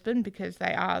tip Brisbane because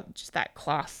they are just that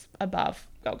class above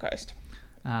Gold Coast.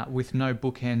 With no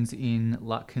bookends in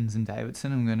Lutkins and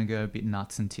Davidson, I'm going to go a bit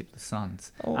nuts and tip the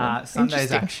Suns.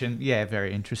 Sunday's action,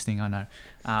 very interesting, I know.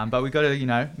 But we've got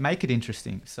to, make it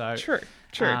interesting. So True.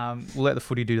 We'll let the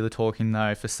footy do the talking,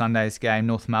 though, for Sunday's game,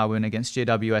 North Melbourne against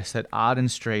GWS at Arden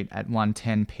Street at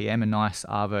 1:10 p.m, a nice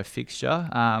Arvo fixture.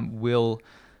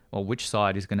 Which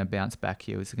side is going to bounce back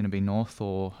here? Is it going to be North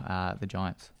or the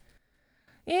Giants?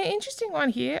 Yeah, interesting one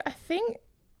here. I think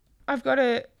I've got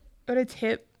to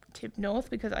tip North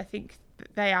because I think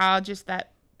they are just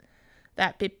that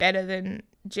bit better than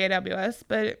GWS,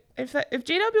 but if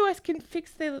GWS can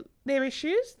fix their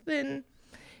issues, then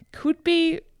could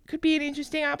be an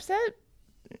interesting upset.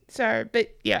 So,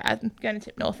 but yeah, I'm going to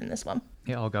tip North in this one.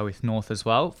 Yeah, I'll go with North as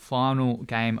well. Final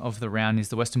game of the round is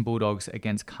the Western Bulldogs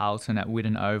against Carlton at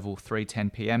Whitten Oval,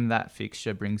 3:10 p.m. That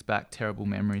fixture brings back terrible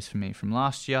memories for me from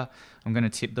last year. I'm going to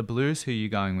tip the Blues. Who are you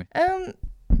going with?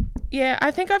 Yeah,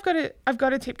 I think I've got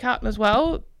to tip Carlton as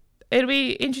well. It'll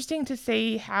be interesting to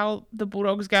see how the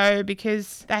Bulldogs go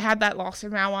because they had that loss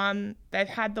in round one. They've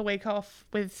had the week off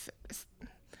with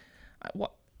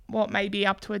what may be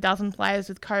up to a dozen players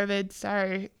with COVID,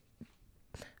 so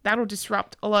that'll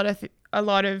disrupt a lot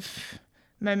of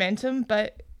momentum.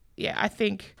 But yeah, I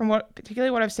think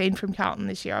particularly what I've seen from Carlton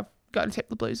this year, I've got to tip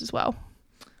the Blues as well.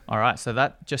 All right, so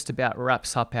that just about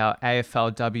wraps up our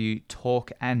AFLW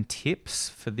talk and tips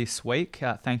for this week.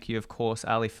 Thank you, of course,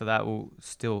 Ali, for that. We'll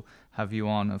still have you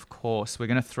on, of course. We're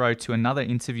going to throw to another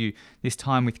interview, this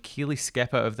time with Keeley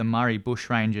Skepper of the Murray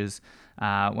Bushrangers,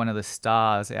 one of the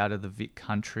stars out of the Vic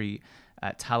Country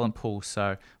talent pool.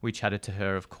 So we chatted to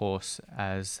her, of course,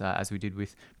 as we did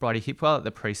with Bridie Hipwell at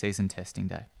the pre-season testing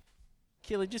day.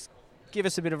 Keeley, just give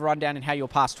us a bit of a rundown in how your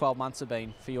past 12 months have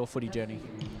been for your footy journey.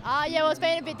 Yeah, well, it's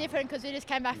been a bit different because we just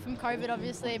came back from COVID,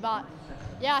 obviously. But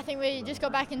yeah, I think we just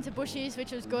got back into bushies,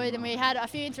 which was good. And we had a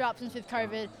few interruptions with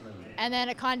COVID. And then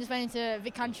it kind of just went into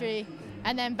Vic Country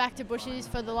and then back to bushies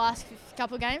for the last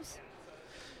couple of games.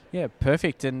 Yeah,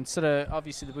 perfect. And sort of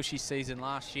obviously the bushy season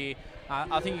last year,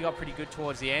 I think you got pretty good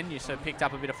towards the end. You sort of picked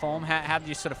up a bit of form. How did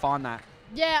you sort of find that?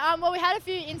 Yeah, well, we had a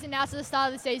few ins and outs at the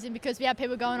start of the season because we had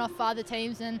people going off for other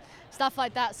teams and stuff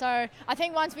like that. So I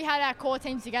think once we had our core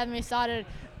teams together and we started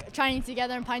training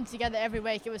together and playing together every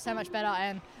week, it was so much better.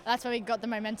 And that's where we got the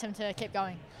momentum to keep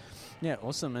going. Yeah,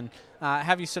 awesome. And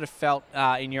have you sort of felt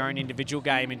in your own individual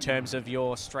game in terms of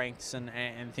your strengths and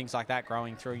things like that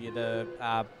growing through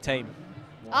the team?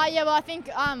 Yeah, well, I think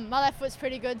my left foot's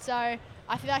pretty good, so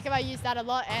I feel like if I use that a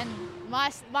lot, and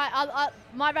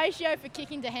my ratio for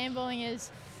kicking to handballing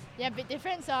is a bit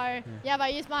different. So if I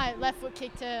use my left foot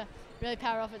kick to really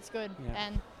power off, it's good. Yeah.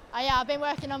 And I've been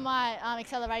working on my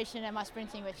acceleration and my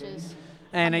sprinting, which is.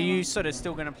 And are you sort of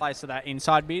still going to play that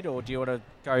inside mid, or do you want to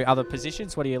go other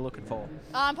positions? What are you looking for?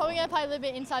 I'm probably going to play a little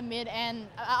bit inside mid and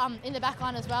in the back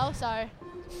line as well, so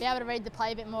be able to read the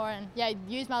play a bit more and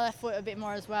use my left foot a bit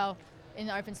more as well in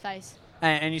the open space.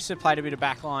 And you sort of played a bit of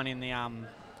back line in the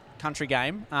country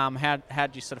game. How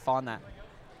did you sort of find that?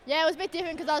 Yeah, it was a bit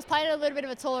different because I was playing a little bit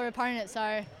of a taller opponent, so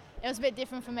it was a bit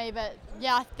different for me. But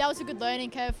yeah, that was a good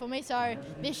learning curve for me. So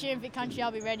this year in Vic Country,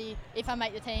 I'll be ready. If I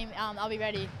make the team, I'll be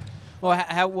ready. Well,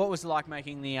 what was it like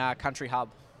making the country hub?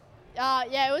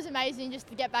 Yeah, it was amazing just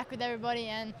to get back with everybody,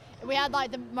 and we had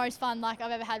like the most fun I've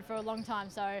ever had for a long time.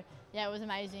 So yeah, it was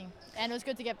amazing, and it was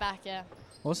good to get back. Yeah.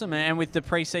 Awesome. And with the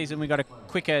pre-season, we got a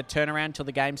quicker turnaround till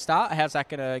the games start. How's that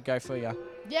going to go for you?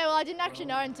 Yeah, well, I didn't actually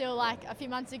know until a few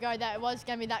months ago that it was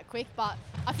going to be that quick, but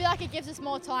I feel like it gives us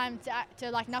more time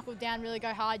to knuckle down, really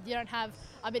go hard. You don't have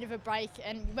a bit of a break,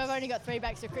 and we've only got 3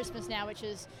 weeks of Christmas now, which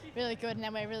is really good, and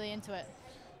then we're really into it.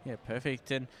 Yeah, perfect.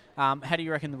 And how do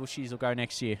you reckon the Bushies will go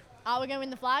next year? We're going to win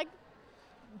the flag.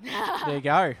 There you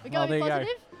go. We're going to be positive.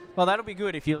 Well, that'll be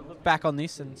good if you look back on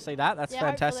this and see that. That's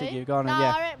fantastic. Hopefully. You've gone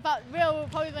but we'll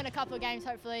probably win a couple of games,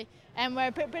 hopefully. And we're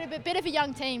a bit of a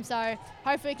young team, so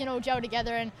hopefully we can all gel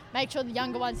together and make sure the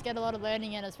younger ones get a lot of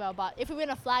learning in as well. But if we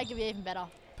win a flag, it'll be even better.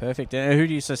 Perfect. And who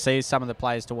do you see as some of the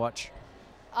players to watch?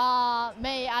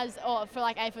 Me for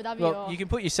AFLW. Well, you can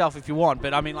put yourself if you want,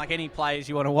 but I mean any players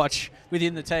you want to watch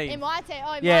within the team. In my team?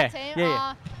 My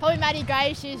team? Probably Maddie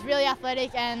Gray. She's really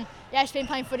athletic and she's been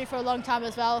playing footy for a long time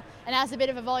as well and has a bit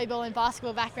of a volleyball and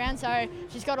basketball background, so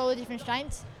she's got all the different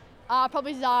strengths.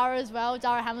 Probably Zara as well,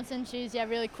 Zara Hamilton. She's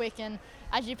really quick, and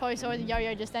as you probably saw in the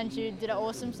yo-yo just then, she did it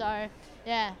awesome, so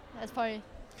yeah, that's probably...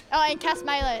 Oh, and Cass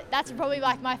Mailer, that's probably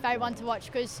my favourite one to watch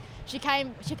because she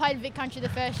played Vic Country the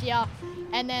first year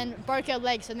and then broke her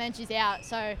legs and then she's out.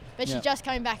 But she's just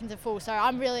coming back into full, so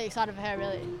I'm really excited for her,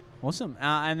 really. Awesome.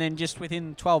 And then just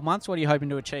within 12 months, what are you hoping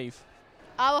to achieve?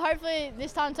 Well, hopefully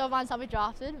this time 12 months I'll be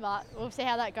drafted, but we'll see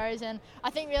how that goes. And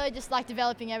I think really just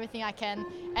developing everything I can.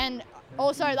 And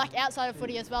also outside of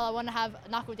footy as well, I want to have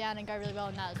knuckle down and go really well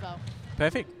in that as well.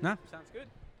 Perfect. No, sounds good.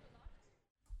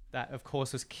 That, of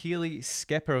course, was Keeley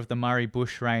Skepper of the Murray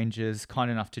Bushrangers,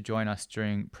 kind enough to join us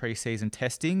during pre-season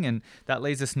testing. And that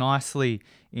leads us nicely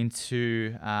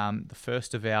into the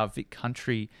first of our Vic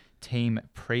Country team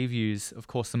previews. Of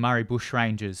course, the Murray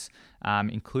Bushrangers,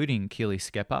 including Keeley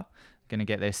Skepper, going to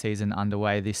get their season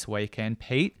underway this weekend.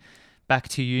 Pete, back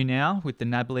to you now with the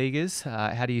NAB Leaguers.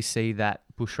 How do you see that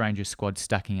Bushrangers squad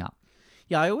stacking up?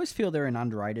 Yeah, I always feel they're an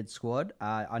underrated squad.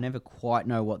 I never quite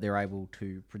know what they're able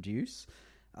to produce,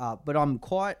 but I'm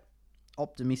quite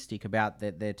optimistic about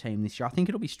their team this year. I think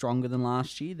it'll be stronger than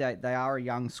last year. They are a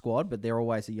young squad, but they're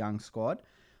always a young squad.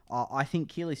 I think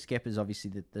Keeley Skepper is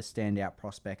obviously the standout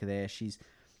prospect there. She's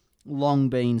long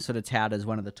been sort of touted as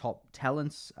one of the top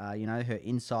talents. Her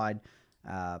inside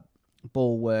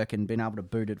ball work and being able to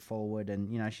boot it forward,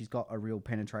 and she's got a real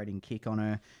penetrating kick on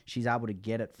her. She's able to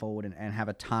get it forward and have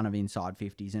a ton of inside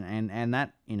 50s, and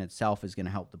that in itself is going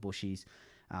to help the Bushies.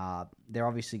 They're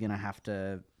obviously going to have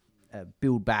to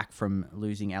build back from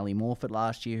losing Ali Morfitt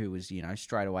last year, who was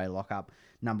straight away lock up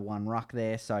number one ruck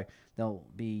there. So they'll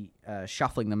be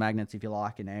shuffling the magnets, if you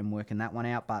like, and working that one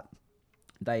out. But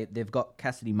they've got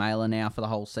Cassidy Mailer now for the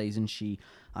whole season. She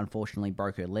unfortunately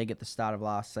broke her leg at the start of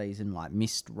last season,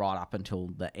 missed right up until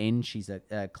the end. She's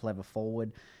a clever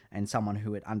forward and someone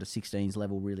who at under 16s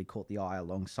level really caught the eye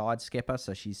alongside Skepper,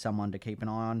 so she's someone to keep an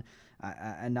eye on.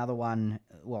 Another one,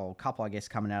 a couple I guess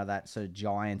coming out of that sort of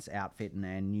Giants outfit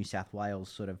and New South Wales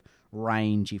sort of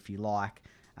range, if you like.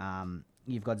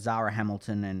 You've got Zara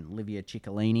Hamilton and Livia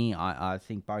Ciccolini. I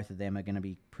think both of them are going to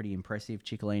be pretty impressive.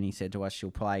 Ciccolini said to us she'll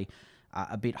play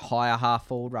a bit higher half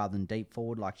forward rather than deep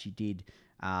forward like she did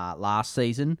last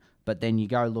season. But then you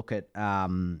go look at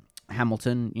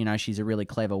Hamilton, she's a really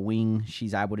clever wing.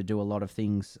 She's able to do a lot of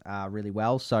things really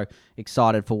well. So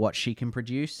excited for what she can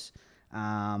produce.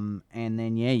 And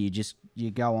then, you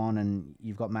go on and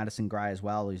you've got Madison Gray as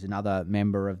well, who's another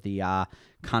member of the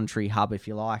country hub, if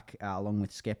you like, along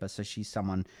with Skepper. So she's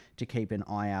someone to keep an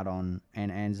eye out on.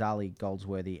 And Zali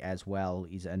Goldsworthy as well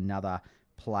is another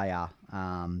player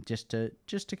just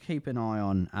to keep an eye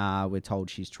on. We're told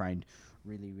she's trained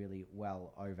really, really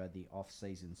well over the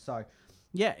off-season. So,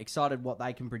 yeah, excited what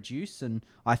they can produce, and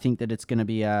I think that it's going to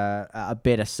be a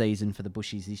better season for the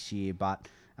Bushies this year, but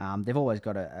they've always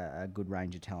got a good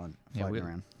range of talent floating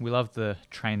around. We love the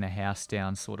train the house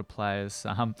down sort of players.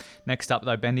 Next up,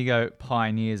 though, Bendigo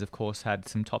Pioneers, of course, had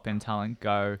some top-end talent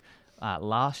go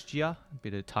last year. A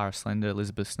bit of Tara Slender,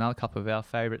 Elizabeth Snell, a couple of our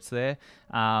favourites there.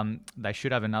 They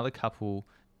should have another couple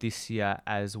this year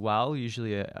as well.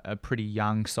 Usually a pretty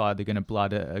young side. They're going to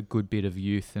blood a good bit of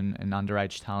youth and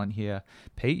underage talent here.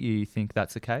 Pete, you think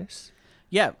that's the case?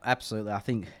 Yeah, absolutely. I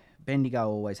think Bendigo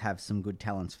always have some good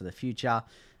talents for the future.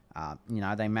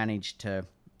 They managed to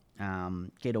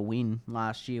get a win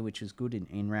last year, which was good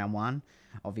in round one.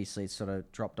 Obviously, it sort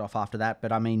of dropped off after that.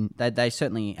 But, I mean, they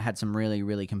certainly had some really,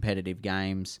 really competitive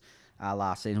games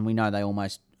last season. We know they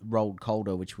almost rolled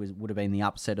Calder, which would have been the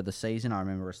upset of the season. I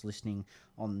remember us listening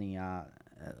on the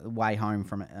way home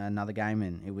from another game,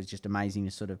 and it was just amazing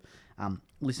to sort of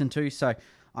listen to. So,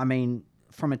 I mean,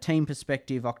 from a team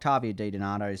perspective, Octavia Di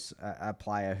Donato's a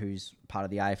player who's part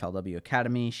of the AFLW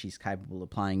Academy. She's capable of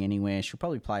playing anywhere. She'll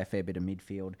probably play a fair bit of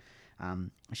midfield.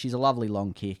 She's a lovely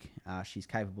long kick. She's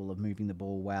capable of moving the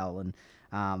ball well, and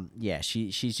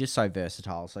she's just so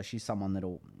versatile. So she's someone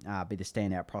that'll be the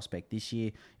standout prospect this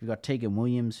year. You've got Tegan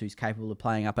Williams, who's capable of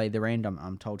playing up either end.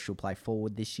 I'm told she'll play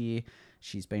forward this year.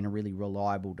 She's been a really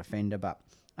reliable defender, but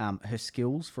her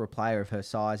skills for a player of her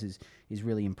size is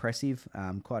really impressive.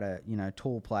 Quite a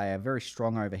tall player, very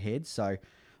strong overhead. So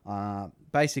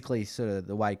basically, sort of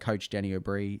the way Coach Danny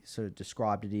O'Brien sort of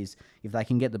described it is, if they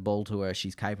can get the ball to her,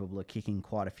 she's capable of kicking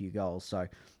quite a few goals. So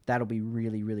that'll be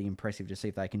really, really impressive to see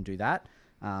if they can do that.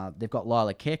 They've got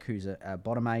Lila Keck, who's a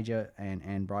bottom major,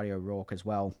 and Bridie O'Rourke as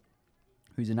well,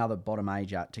 who's another bottom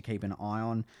major to keep an eye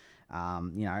on.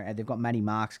 And they've got Maddie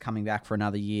Marks coming back for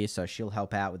another year, so she'll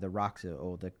help out with the rucks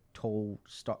or the tall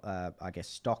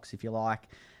stocks, if you like.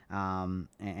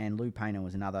 And Lou Painter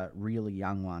was another really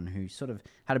young one who sort of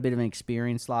had a bit of an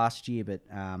experience last year, but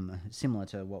similar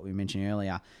to what we mentioned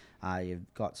earlier,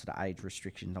 you've got sort of age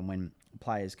restrictions on when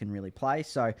players can really play.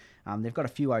 So they've got a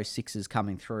few 06s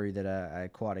coming through that are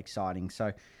quite exciting.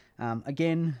 So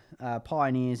again,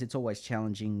 Pioneers, it's always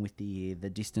challenging with the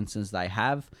distances they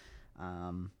have.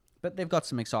 But they've got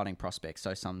some exciting prospects,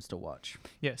 so some's to watch.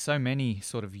 Yeah, so many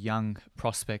sort of young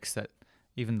prospects that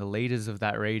even the leaders of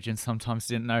that region sometimes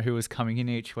didn't know who was coming in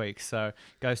each week. So it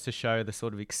goes to show the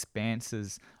sort of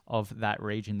expanses of that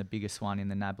region, the biggest one in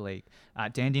the NAB League.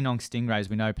 Dandenong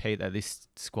Stingrays, we know, Pete, that this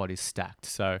squad is stacked.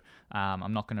 So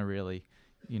I'm not going to really,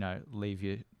 leave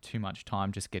you too much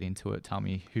time. Just get into it. Tell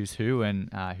me who's who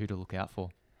and who to look out for.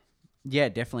 Yeah,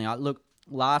 definitely.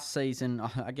 Last season,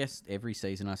 I guess every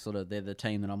season, they're the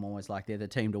team that I'm always like, they're the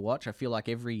team to watch. I feel like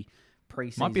every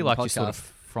pre-season might be like podcast, you're sort of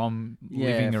from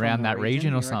living around that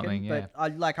region or something. Yeah,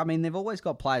 but they've always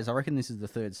got players. I reckon this is the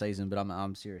third season, but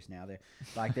I'm serious now.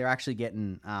 They're actually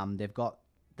getting. They've got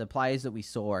the players that we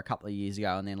saw a couple of years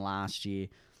ago, and then last year,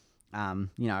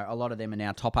 A lot of them are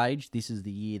now top age. This is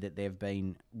the year that they've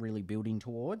been really building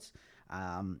towards.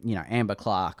 Amber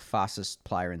Clark, fastest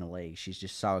player in the league. She's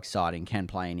just so exciting, can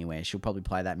play anywhere. She'll probably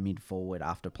play that mid-forward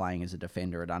after playing as a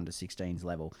defender at under 16s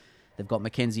level. They've got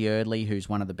Mackenzie Eardley, who's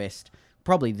one of the best,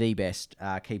 probably the best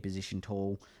key position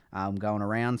tall going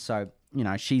around. So,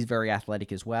 she's very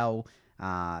athletic as well.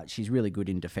 She's really good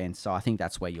in defence, so I think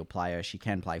that's where you'll play her. She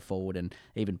can play forward and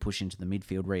even push into the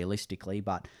midfield realistically,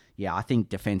 but yeah, I think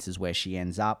defence is where she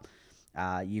ends up.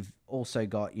 You've also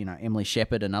got, Emily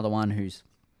Shepherd, another one who's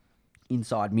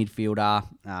inside midfielder,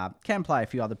 can play a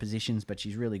few other positions, but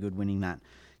she's really good winning that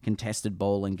contested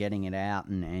ball and getting it out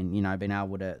and being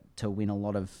able to win a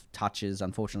lot of touches.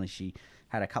 Unfortunately, she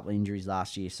had a couple of injuries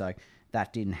last year, so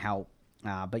that didn't help.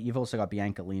 But you've also got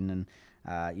Bianca Lynn and,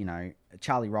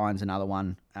 Charlie Ryan's another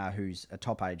one who's a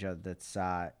top ager that's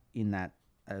in that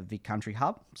Vic Country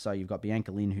hub. So you've got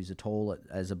Bianca Lynn, who's a tall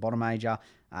as a bottom ager,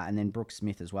 and then Brooke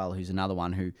Smith as well, who's another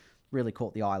one who really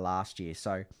caught the eye last year.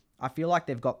 So I feel like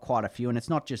they've got quite a few, and it's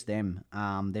not just them.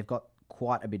 They've got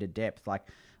quite a bit of depth. Like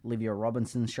Olivia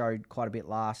Robinson showed quite a bit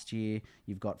last year.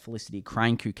 You've got Felicity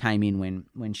Crank, who came in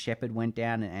when Shepherd went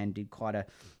down and did quite a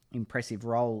impressive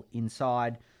role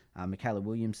inside. Michaela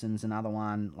Williamson's another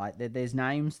one. Like there's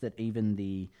names that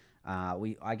even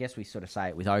I guess we sort of say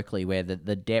it with Oakley, where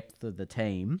the depth of the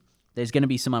team, there's going to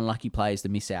be some unlucky players to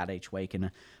miss out each week, and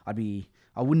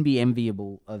I wouldn't be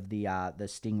enviable of the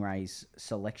Stingrays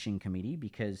selection committee,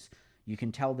 because you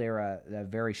can tell they're a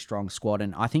very strong squad,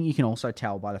 and I think you can also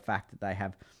tell by the fact that they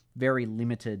have very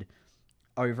limited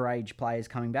overage players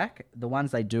coming back. The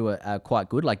ones they do are quite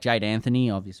good, like Jade Anthony,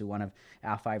 obviously one of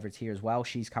our favourites here as well.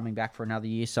 She's coming back for another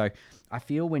year. So I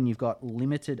feel when you've got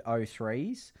limited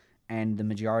 03s and the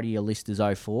majority of your list is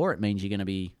 04, it means you're going to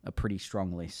be a pretty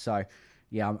strong list. So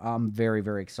yeah, I'm very,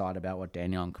 very excited about what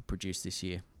Dandenong could produce this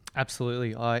year.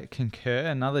 Absolutely, I concur.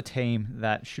 Another team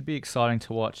that should be exciting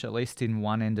to watch, at least in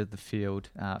one end of the field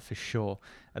for sure,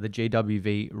 are the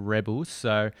GWV Rebels.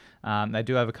 So they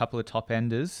do have a couple of top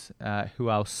enders. Who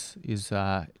else is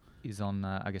on,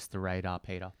 the radar,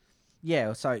 Peter?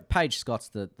 Yeah, so Paige Scott's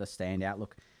the standout.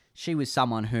 Look, she was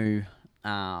someone who,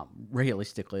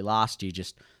 realistically, last year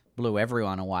just blew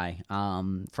everyone away.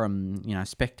 From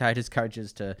spectators,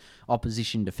 coaches to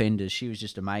opposition defenders. She was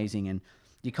just amazing, and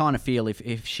you kind of feel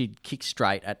if she'd kicked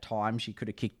straight at times, she could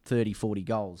have kicked 30, 40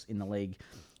 goals in the league.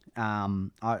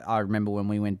 I remember when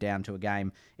we went down to a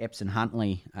game, Epsom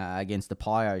Huntley against the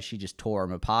Pios, she just tore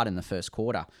them apart in the first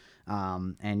quarter.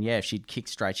 If she'd kicked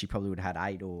straight, she probably would have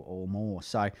had 8 or more.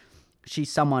 So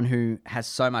she's someone who has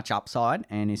so much upside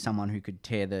and is someone who could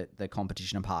tear the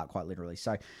competition apart, quite literally.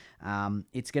 So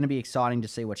it's going to be exciting to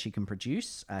see what she can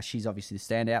produce. She's obviously the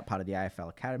standout, part of the AFL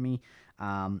Academy.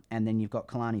 And then you've got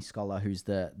Kalani Scholar, who's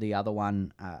the other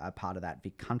one, a part of that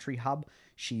Vic Country hub.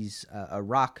 She's a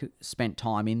ruck, spent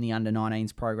time in the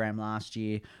under-19s program last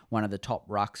year, one of the top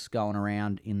rucks going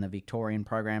around in the Victorian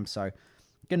program. So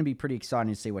going to be pretty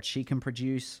exciting to see what she can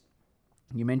produce.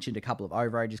 You mentioned a couple of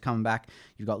overages coming back.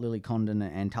 You've got Lily Condon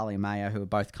and Talia Mayo, who have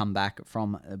both come back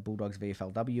from Bulldogs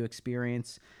VFLW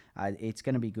experience. It's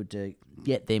going to be good to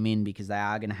get them in because they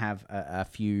are going to have a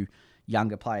few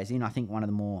younger players in. I think one of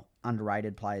the more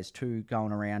underrated players too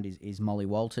going around is Molly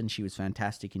Walton. She was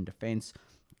fantastic in defence.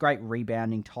 Great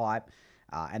rebounding type.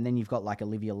 And then you've got like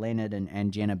Olivia Leonard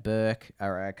and Jenna Burke,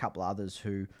 or a couple others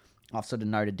who I've sort of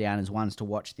noted down as ones to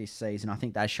watch this season. I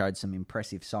think they showed some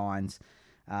impressive signs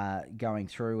going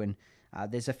through. And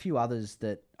there's a few others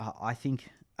that I think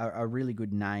are really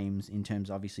good names in terms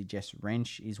of, obviously Jess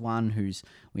Wrench is one who's,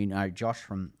 we know Josh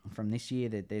from this year.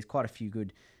 There's quite a few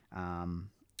good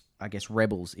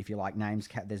rebels, if you like, names.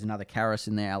 There's another Karras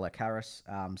in there, Ella Karras.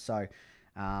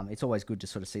 It's always good to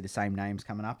sort of see the same names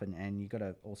coming up. And you've got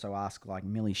to also ask, like,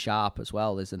 Millie Sharp as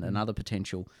well. There's another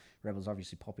potential Rebels,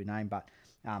 obviously popular name, but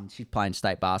she's playing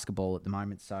state basketball at the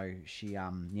moment. So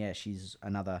she's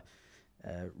another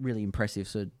really impressive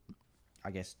sort of, I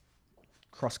guess,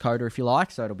 cross-coder, if you like.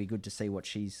 So it'll be good to see what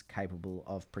she's capable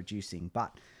of producing.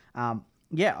 But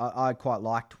I quite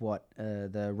liked what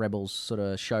the Rebels sort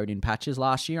of showed in patches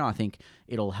last year. I think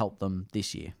it'll help them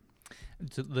this year.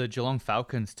 The Geelong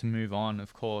Falcons, to move on,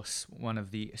 of course, one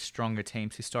of the stronger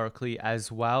teams historically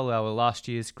as well. They were last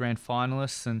year's grand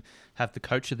finalists and have the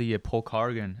Coach of the Year, Paul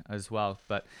Corrigan, as well.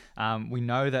 But we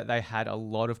know that they had a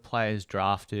lot of players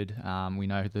drafted. We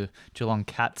know the Geelong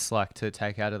Cats like to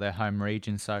take out of their home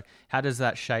region. So how does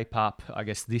that shape up, I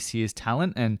guess, this year's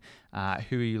talent, and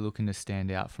who are you looking to stand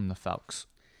out from the Falcons?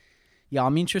 Yeah,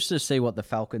 I'm interested to see what the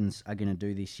Falcons are going to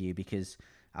do this year because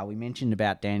we mentioned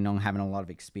about Dandenong having a lot of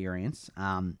experience.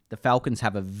 The Falcons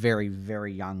have a very,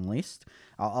 very young list.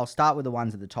 I'll start with the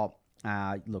ones at the top.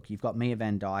 look, you've got Mia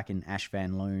Van Dyke and Ash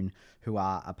Van Loon, who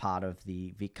are a part of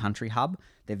the Vic Country Hub.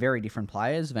 They're very different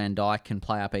players. Van Dyke can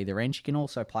play up either end. She can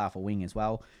also play off a wing as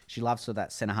well. She loves sort of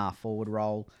that centre-half forward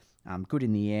role. Good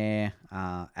in the air,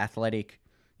 athletic.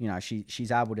 You know,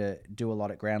 she's able to do a lot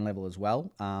at ground level as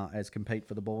well as compete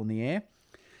for the ball in the air.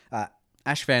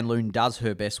 Ash Van Loon does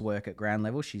her best work at ground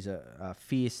level. She's a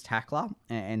fierce tackler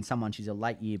and someone, she's a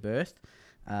late year birth,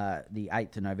 the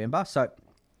 8th of November. So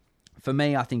for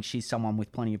me, I think she's someone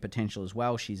with plenty of potential as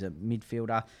well. She's a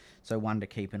midfielder, so one to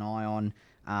keep an eye on.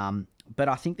 But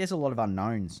I think there's a lot of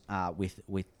unknowns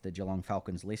with the Geelong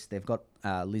Falcons list. They've got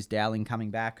Liz Dowling coming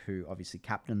back, who obviously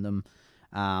captained them,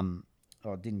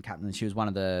 or didn't captain them. She was one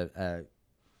of the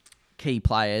key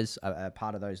players,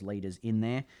 part of those leaders in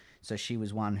there. So she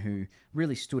was one who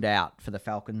really stood out for the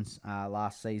Falcons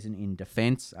last season in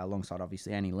defence, alongside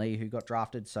obviously Annie Lee, who got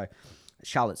drafted. So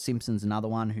Charlotte Simpson's another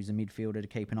one who's a midfielder to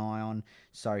keep an eye on.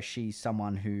 So she's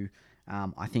someone who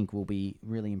I think will be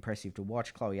really impressive to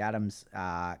watch. Chloe Adams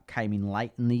came in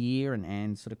late in the year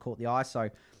and sort of caught the eye. So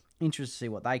interested to see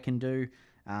what they can do.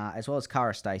 As well as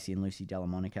Cara Stacey and Lucy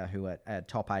Delamonica, who are at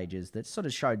top ages that sort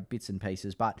of showed bits and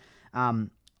pieces. But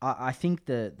I think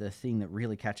the thing that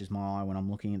really catches my eye when I'm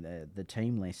looking at the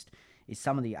team list is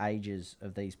some of the ages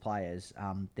of these players.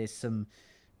 There's some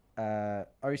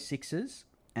 06s,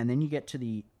 and then you get to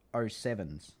the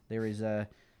 07s. There is a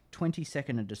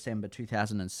 22nd of December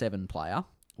 2007 player,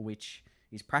 which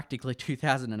is practically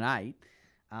 2008,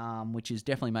 which is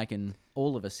definitely making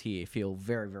all of us here feel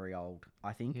very, very old,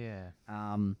 I think. Yeah.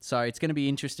 So it's going to be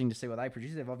interesting to see what they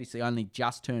produce. They've obviously only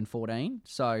just turned 14,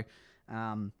 so...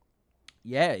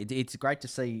 yeah, it's great to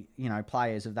see, you know,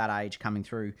 players of that age coming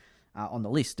through on the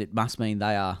list. It must mean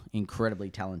they are incredibly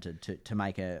talented to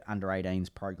make a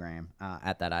under-18s program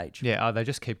at that age. Yeah, they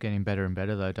just keep getting better and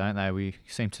better though, don't they? We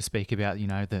seem to speak about, you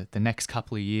know, the next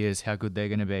couple of years, how good they're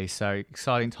going to be. So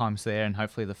exciting times there, and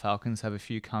hopefully the Falcons have a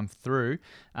few come through.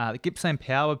 The Gippsland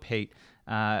Power, Pete,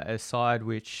 a side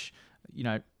which, you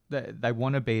know, they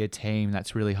want to be a team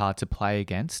that's really hard to play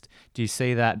against. Do you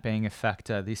see that being a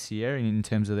factor this year in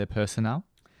terms of their personnel?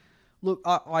 Look,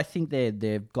 I think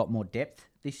they've got more depth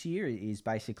this year, is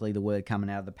basically the word coming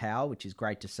out of the Power, which is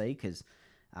great to see because,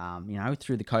 you know,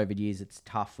 through the COVID years, it's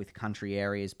tough with country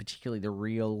areas, particularly the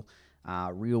real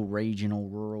regional,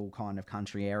 rural kind of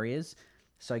country areas.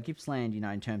 So Gippsland, you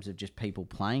know, in terms of just people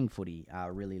playing footy,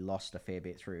 really lost a fair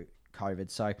bit through COVID.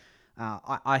 So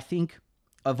I think...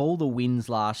 of all the wins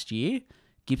last year,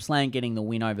 Gippsland getting the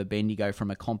win over Bendigo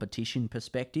from a competition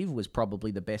perspective was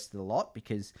probably the best of the lot,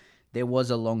 because there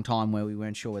was a long time where we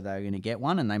weren't sure whether they were going to get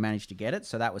one, and they managed to get it.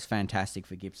 So that was fantastic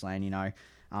for Gippsland, you know.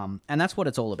 And that's what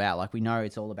it's all about. Like, we know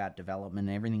it's all about development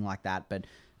and everything like that. But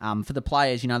for the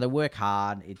players, you know, they work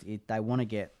hard. They want to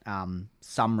get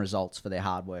some results for their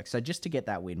hard work. So just to get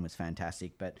that win was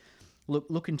fantastic. But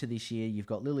look into this year, you've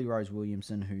got Lily Rose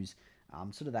Williamson, who's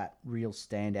sort of that real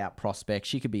standout prospect.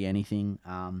 She could be anything.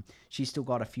 She's still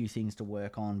got a few things to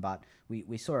work on, but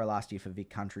we saw her last year for Vic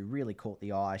Country, really caught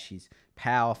the eye. She's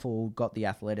powerful, got the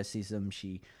athleticism.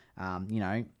 She, you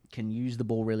know, can use the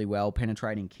ball really well,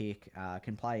 penetrating kick,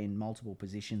 can play in multiple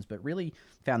positions, but really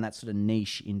found that sort of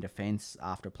niche in defence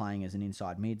after playing as an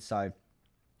inside mid. So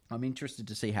I'm interested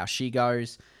to see how she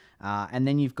goes. And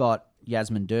then you've got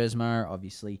Yasmin Dersma,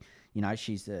 obviously. You know,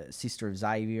 she's the sister of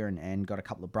Xavier and got a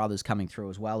couple of brothers coming through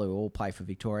as well who all play for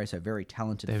Victoria, so very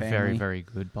talented family. They're very, very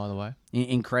good, by the way.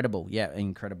 Incredible, yeah,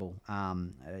 incredible.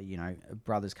 You know,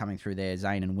 brothers coming through there,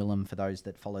 Zane and Willem, for those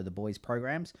that follow the boys'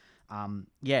 programs.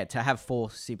 Yeah, to have 4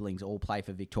 siblings all play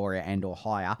for Victoria and or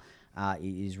higher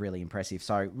is really impressive.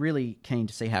 So really keen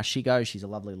to see how she goes. She's a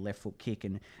lovely left foot kick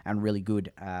and really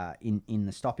good in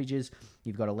the stoppages.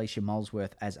 You've got Alicia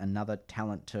Molesworth as another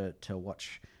talent to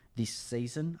watch this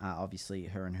season. Obviously,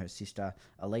 her and her sister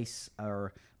Elise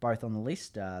are both on the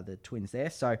list, the twins there.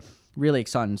 So really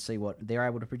excited to see what they're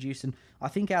able to produce. And I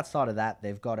think outside of that,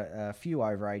 they've got a few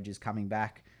overages coming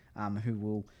back who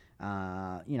will,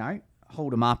 you know,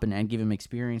 hold them up and give them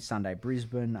experience. Sunday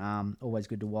Brisbane, always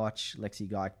good to watch. Lexi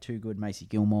Guy, too good. Macy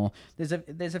Gilmore. There's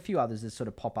a few others that sort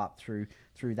of pop up through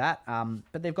that.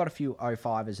 But they've got a few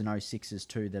 05s and 06s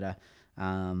too that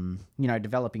are, you know,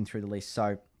 developing through the list.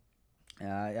 So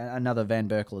another Van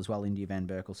Berkel as well, India Van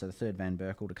Berkel, so the third Van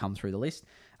Berkel to come through the list.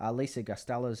 Lisa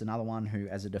Gustella is another one who,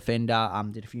 as a defender,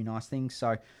 did a few nice things.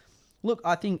 So, look,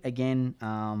 I think, again,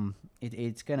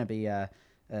 it's going to be a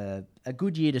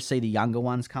good year to see the younger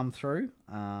ones come through,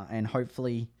 and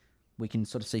hopefully we can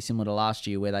sort of see similar to last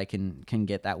year where they can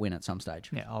get that win at some stage.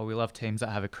 Yeah, we love teams that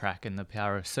have a crack, and the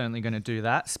Power are certainly going to do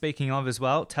that. Speaking of as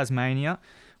well, Tasmania,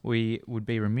 we would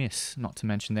be remiss not to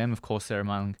mention them. Of course, they're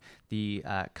among the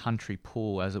country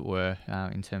pool, as it were,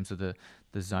 in terms of the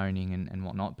zoning and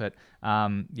whatnot. But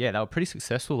they were pretty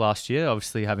successful last year.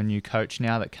 Obviously, have a new coach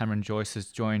now that Cameron Joyce has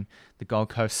joined the Gold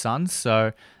Coast Suns.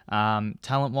 So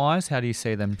talent-wise, how do you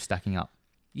see them stacking up?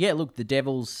 Yeah, look, the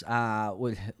Devils,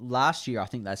 last year, I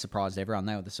think they surprised everyone.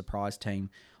 They were the surprise team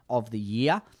of the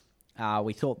year.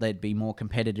 We thought they'd be more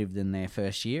competitive than their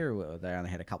first year. They only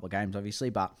had a couple of games, obviously,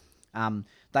 but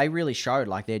they really showed,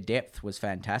 like, their depth was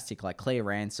fantastic. Like, Claire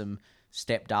Ransom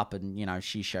stepped up and,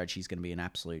 she showed she's going to be an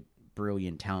absolute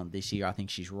brilliant talent this year. I think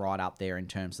she's right up there in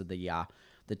terms of the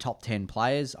top 10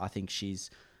 players. I think she's,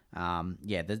 the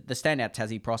standout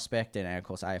Tassie prospect and, of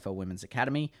course, AFL Women's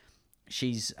Academy.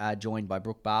 She's joined by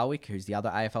Brooke Barwick, who's the other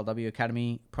AFLW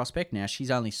Academy prospect. Now,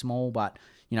 she's only small, but,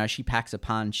 she packs a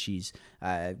punch. She's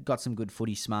got some good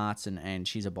footy smarts, and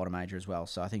she's a bottom major as well.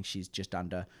 So I think she's just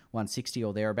under 160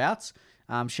 or thereabouts.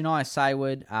 Shania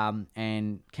Sayward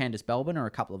and Candice Belbin are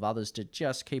a couple of others to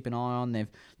just keep an eye on.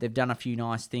 They've done a few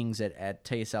nice things at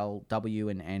TSLW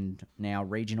and now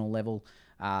regional level,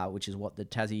 which is what the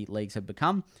Tassie leagues have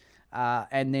become.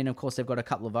 And then, of course, they've got a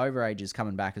couple of overages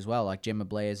coming back as well. Like Gemma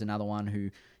Blair's another one who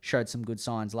showed some good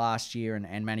signs last year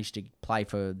and managed to play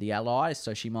for the Allies,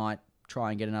 so she might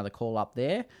try and get another call up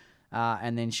there.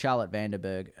 And then Charlotte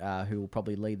Vanderberg, who will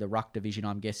probably lead the ruck division,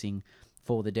 I'm guessing,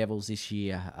 for the Devils this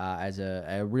year as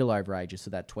a real overager, so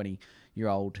that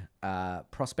 20-year-old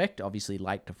prospect, obviously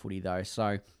late to footy though.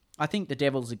 So I think the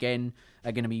Devils, again,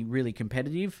 are going to be really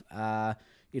competitive.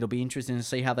 It'll be interesting to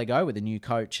see how they go with a new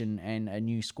coach and a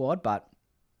new squad. But,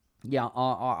 yeah,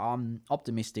 I'm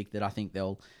optimistic that I think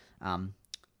they'll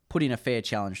put in a fair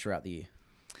challenge throughout the year.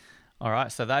 All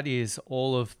right, so that is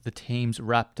all of the teams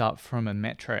wrapped up from a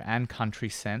metro and country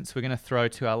sense. We're going to throw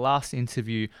to our last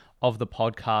interview of the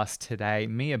podcast today,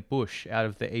 Mia Busch out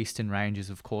of the Eastern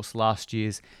Ranges, of course, last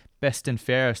year's best and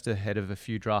fairest ahead of a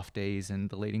few draftees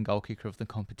and the leading goal kicker of the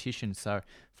competition. So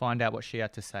find out what she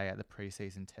had to say at the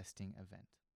pre-season testing event.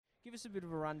 Give us a bit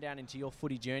of a rundown into your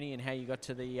footy journey and how you got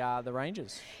to the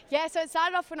Rangers. Yeah, so it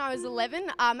started off when I was 11.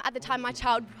 At the time, my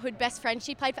childhood best friend,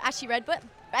 she played for Ashley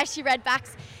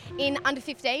Redbacks in under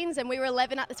 15s, and we were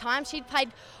 11 at the time. She'd played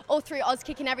all through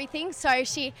Auskick and everything, so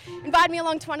she invited me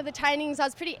along to one of the trainings. I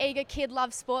was a pretty eager kid,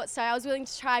 loved sports, so I was willing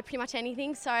to try pretty much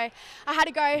anything. So I had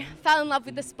to go, fell in love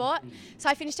with the sport. So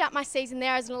I finished out my season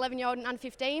there as an 11-year-old in under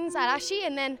 15s at Ashley,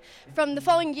 and then from the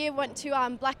following year went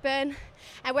to Blackburn,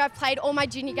 and where I've played all my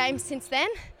junior games since then.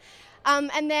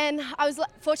 And then I was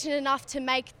fortunate enough to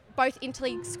make both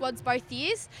interleague squads both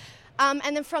years.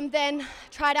 And then from then,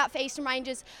 tried out for Eastern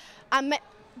Rangers,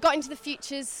 got into the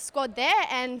Futures squad there,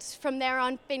 and from there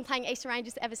on, been playing Eastern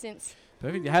Rangers ever since.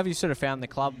 Perfect. How have you sort of found the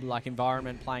club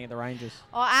environment playing at the Rangers?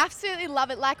 Oh, I absolutely love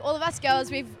it. Like, all of us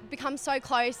girls, we've become so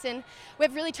close, and we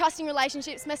have really trusting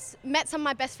relationships. Met some of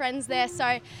my best friends there, so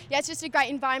yeah, it's just a great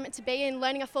environment to be in.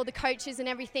 Learning off all the coaches and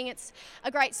everything, it's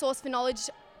a great source for knowledge.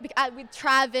 With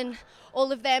Trav and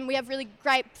all of them, we have really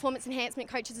great performance enhancement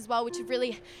coaches as well, which have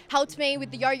really helped me with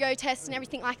the yo-yo test and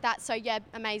everything like that. So yeah,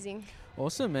 amazing.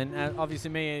 Awesome. And obviously,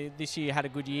 Mia, this year you had a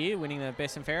good year, winning the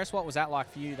best and fairest. What was that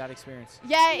like for you, that experience?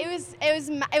 Yeah, it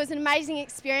was an amazing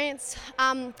experience.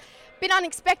 Bit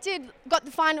unexpected.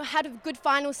 Had a good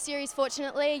final series,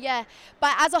 fortunately. Yeah,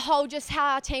 but as a whole, just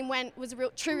how our team went was a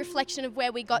real true reflection of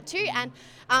where we got to, and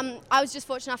I was just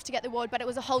fortunate enough to get the award. But it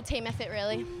was a whole team effort,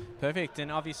 really. Perfect.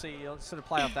 And obviously, you'll sort of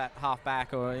play off that half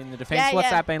back or in the defence. What's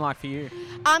that been like for you?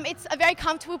 It's a very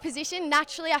comfortable position.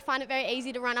 Naturally, I find it very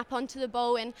easy to run up onto the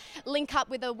ball and link up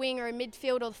with a wing or a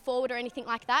midfield or forward or anything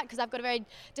like that, because I've got a very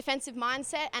defensive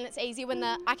mindset, and it's easy when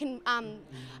I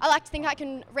like to think I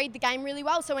can read the game really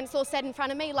well. So when it's all said in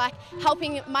front of me, like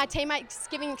helping my teammates,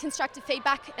 giving constructive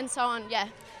feedback and so on, yeah.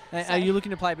 Are you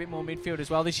looking to play a bit more midfield as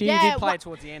well this year? You did play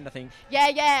towards the end, I think.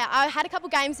 Yeah. I had a couple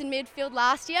games in midfield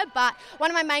last year, but one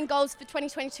of my main goals for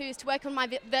 2022 is to work on my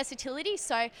versatility.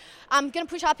 So I'm going to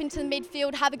push up into the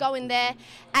midfield, have a go in there,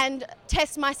 and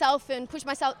test myself and push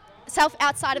myself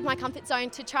outside of my comfort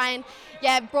zone to try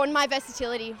and broaden my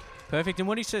versatility. Perfect. And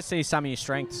what do you see some of your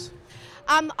strengths?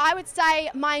 I would say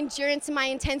my endurance and my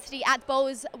intensity at the ball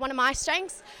is one of my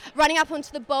strengths. Running up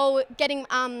onto the ball, getting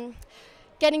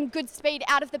good speed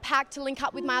out of the pack to link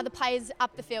up with my other players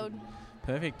up the field.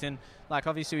 Perfect. And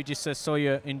obviously we just saw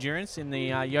your endurance in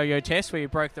the yo-yo test where you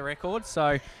broke the record.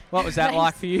 So what was that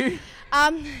like for you?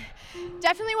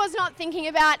 Definitely was not thinking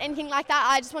about anything like that.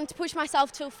 I just wanted to push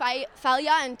myself to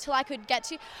failure until I could get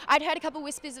to. I'd heard a couple of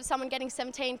whispers of someone getting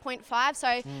 17.5,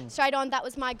 so straight on that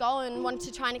was my goal and wanted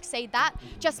to try and exceed that.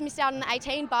 Just missed out on the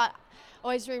 18, but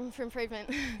always room for improvement.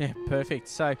 Yeah, perfect.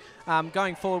 So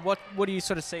going forward, what do you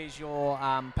sort of see as your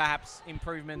perhaps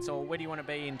improvements, or where do you want to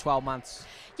be in 12 months?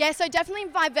 Yeah, so definitely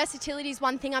my versatility is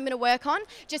one thing I'm going to work on,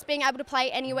 just being able to play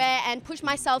anywhere and push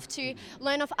myself to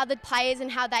learn off other players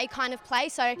and how they kind of play.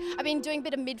 So I've been doing a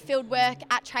bit of midfield work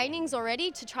at trainings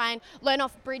already to try and learn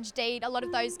off Bridie, a lot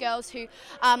of those girls who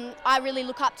I really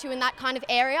look up to in that kind of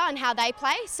area and how they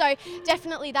play. So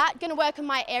definitely that. Going to work on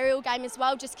my aerial game as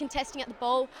well, just contesting at the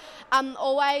ball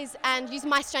always, and using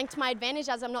my strength to my advantage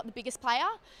as I'm not the biggest player.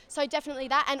 So definitely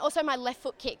that. And also my left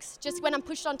foot kicks, just when I'm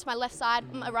pushed onto my left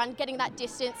side, my run, getting that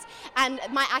distance and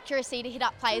my accuracy to hit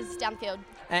up players downfield.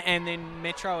 And then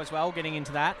Metro as well, getting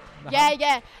into that.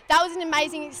 Yeah. That was an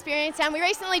amazing experience, and we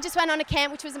recently just went on a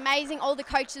camp which was amazing. All the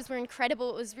coaches were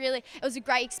incredible. It was a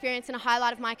great experience and a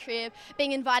highlight of my career,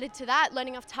 being invited to that,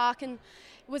 learning off Tarkin.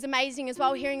 Was amazing as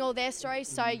well, hearing all their stories.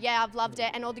 So yeah, I've loved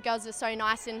it, and all the girls are so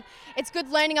nice, and it's good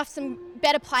learning off some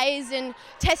better players and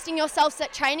testing yourselves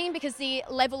at training, because the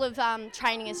level of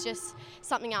training is just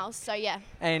something else. So yeah.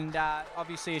 And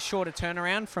obviously a shorter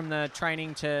turnaround from the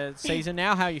training to season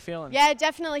now. How are you feeling? Yeah,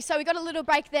 definitely. So we got a little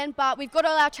break then, but we've got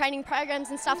all our training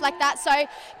programs and stuff like that. So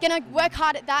gonna work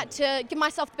hard at that to give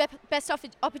myself the best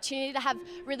opportunity to have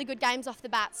really good games off the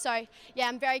bat. So yeah,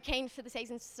 I'm very keen for the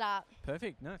season to start.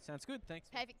 Perfect. No, sounds good. Thanks.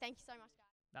 Perfect. Thank you so much,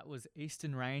 guys. That was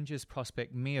Eastern Rangers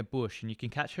prospect Mia Busch, and you can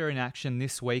catch her in action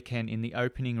this weekend in the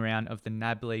opening round of the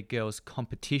NAB League Girls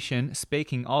competition.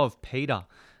 Speaking of Peter,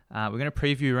 we're going to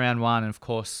preview round one and, of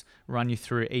course, run you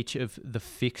through each of the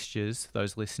fixtures,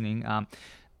 those listening.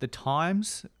 The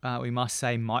times, we must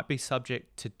say, might be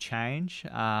subject to change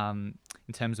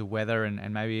in terms of weather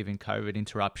and maybe even COVID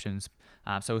interruptions.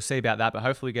 So we'll see about that, but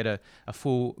hopefully get a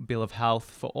full bill of health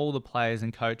for all the players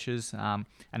and coaches, and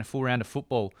a full round of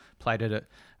football played at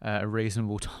a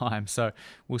reasonable time. So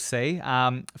we'll see.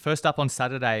 First up on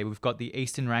Saturday, we've got the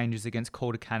Eastern Rangers against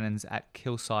Calder Cannons at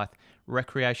Kilsyth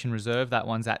Recreation Reserve. That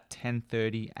one's at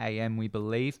 10:30 a.m, we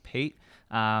believe. Pete,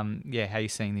 how are you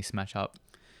seeing this matchup?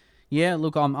 Yeah,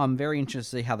 look, I'm very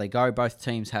interested to see how they go. Both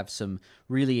teams have some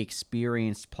really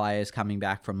experienced players coming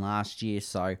back from last year,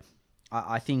 so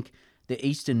I think the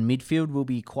Eastern midfield will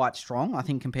be quite strong, I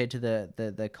think, compared to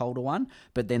the Calder one.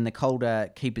 But then the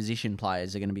Calder key position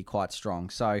players are going to be quite strong.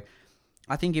 So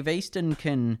I think if Eastern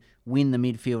can win the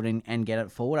midfield and get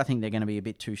it forward, I think they're going to be a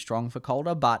bit too strong for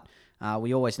Calder. But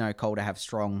we always know Calder have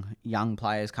strong young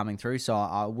players coming through. So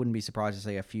I wouldn't be surprised to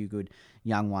see a few good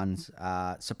young ones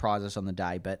surprise us on the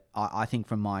day. But I think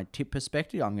from my tip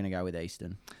perspective, I'm going to go with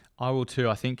Eastern. I will too.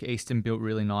 I think Eastern built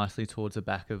really nicely towards the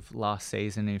back of last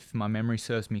season. If my memory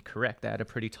serves me correct, they had a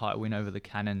pretty tight win over the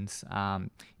Cannons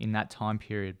in that time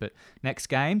period. But next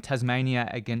game, Tasmania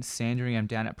against Sandringham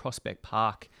down at Prospect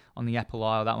Park on the Apple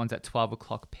Isle. That one's at 12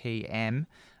 o'clock p.m.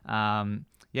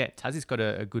 Tassie's got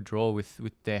a good draw with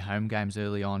their home games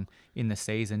early on in the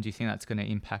season. Do you think that's going to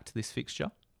impact this fixture?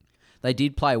 They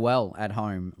did play well at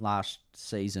home last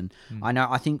season.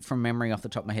 I think from memory off the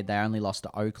top of my head, they only lost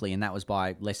to Oakley, and that was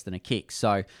by less than a kick.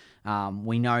 So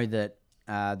we know that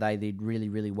they did really,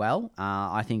 really well.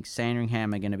 I think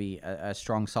Sandringham are going to be a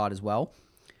strong side as well.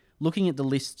 Looking at the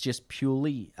list just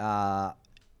purely,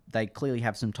 they clearly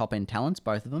have some top-end talents,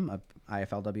 both of them,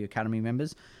 AFLW Academy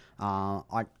members.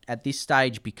 At this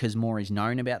stage, because more is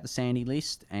known about the Sandy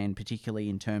list, and particularly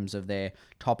in terms of their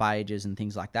top ages and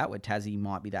things like that, where Tassie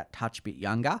might be that touch bit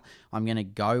younger, I'm going to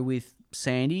go with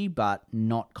Sandy, but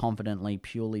not confidently,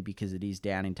 purely because it is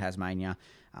down in Tasmania.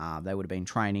 They would have been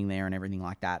training there and everything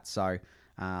like that. So,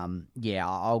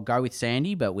 I'll go with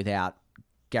Sandy, but without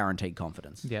guaranteed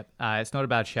confidence. Yep, it's not a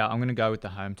bad shout. I'm going to go with the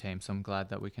home team, so I'm glad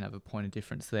that we can have a point of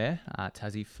difference there.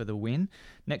 Tassie for the win.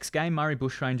 Next game, Murray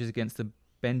Bushrangers against the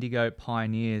Bendigo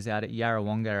Pioneers out at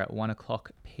Yarrawonga at 1 o'clock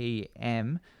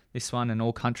p.m. This one an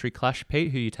all-country clash.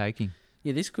 Pete, who are you taking?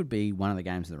 Yeah, this could be one of the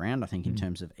games of the round, I think, in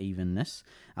terms of evenness,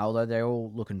 although they're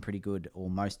all looking pretty good, or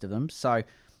most of them. So,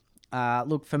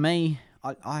 look, for me,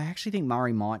 I actually think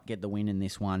Murray might get the win in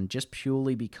this one, just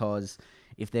purely because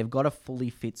if they've got a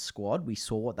fully fit squad, we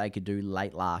saw what they could do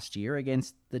late last year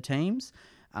against the teams,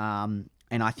 and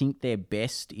I think their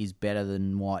best is better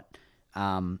than what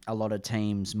a lot of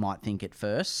teams might think at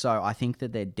first. So I think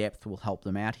that their depth will help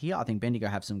them out here. I think Bendigo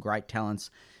have some great talents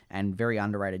and very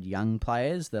underrated young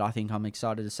players that I think I'm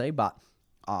excited to see. But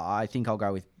I think I'll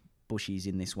go with Bushies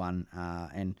in this one.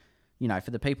 And,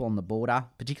 for the people on the border,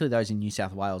 particularly those in New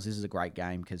South Wales, this is a great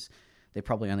game because they're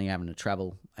probably only having to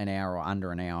travel an hour or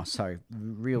under an hour. So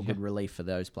real good relief for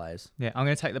those players. Yeah, I'm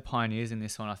going to take the Pioneers in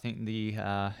this one. I think the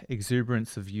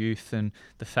exuberance of youth and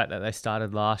the fact that they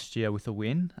started last year with a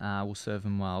win will serve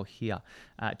them well here.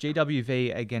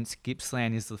 GWV against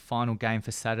Gippsland is the final game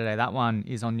for Saturday. That one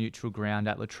is on neutral ground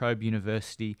at La Trobe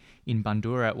University in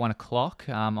Bundoora at 1 o'clock.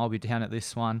 I'll be down at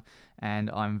this one,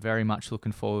 and I'm very much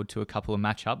looking forward to a couple of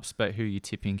matchups. But who are you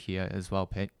tipping here as well,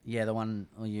 Pete? Yeah, the one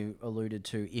you alluded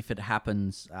to, if it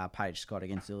happens, Paige Scott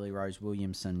against Lily Rose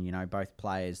Williamson, both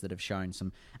players that have shown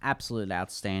some absolute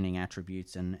outstanding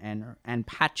attributes and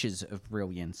patches of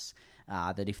brilliance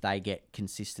that if they get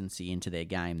consistency into their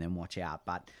game, then watch out.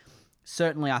 But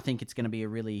certainly I think it's going to be a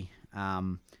really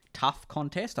tough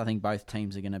contest. I think both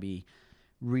teams are going to be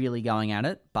really going at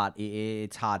it, but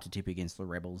it's hard to tip against the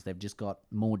Rebels. They've just got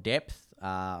more depth,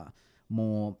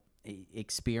 more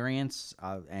experience,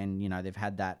 and they've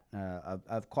had that.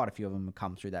 Quite a few of them have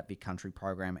come through that big country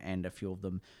program, and a few of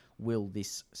them will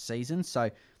this season. So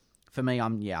for me,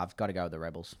 I've got to go with the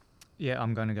Rebels. Yeah,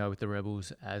 I'm going to go with the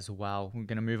Rebels as well. We're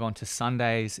going to move on to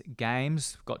Sunday's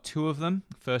games. We've got two of them.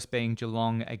 First being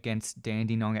Geelong against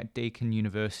Dandenong at Deakin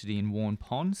University in Warren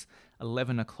Ponds.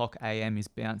 11 o'clock a.m. is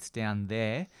bounced down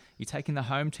there. You taking the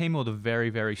home team or the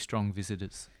very, very strong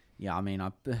visitors? Yeah, I mean,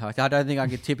 I don't think I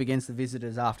could tip against the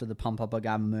visitors after the pump-up I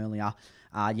gave them earlier.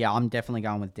 I'm definitely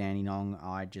going with Dandenong.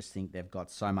 I just think they've got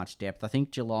so much depth. I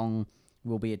think Geelong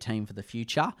will be a team for the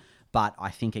future, but I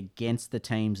think against the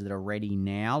teams that are ready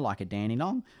now, like a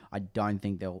Dandenong, I don't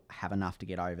think they'll have enough to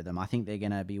get over them. I think they're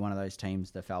going to be one of those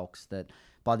teams, the Falcons, that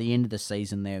by the end of the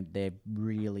season, they're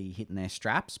really hitting their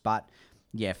straps. But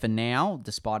yeah, for now,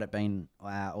 despite it being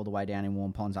all the way down in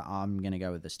Warm Ponds, I'm going to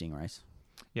go with the Stingrays.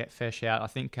 Yeah, fair shout. I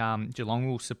think Geelong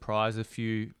will surprise a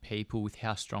few people with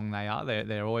how strong they are.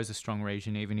 They're always a strong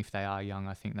region, even if they are young.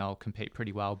 I think they'll compete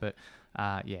pretty well. But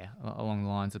along the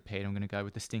lines of Pete, I'm going to go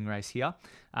with the Stingrays here.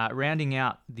 Rounding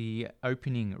out the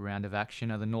opening round of action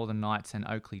are the Northern Knights and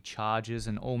Oakley Chargers,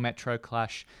 an all-metro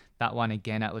clash. That one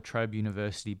again at La Trobe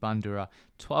University, Bundoora,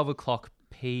 12 o'clock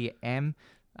p.m.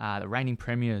 The reigning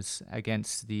premiers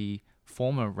against the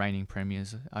former reigning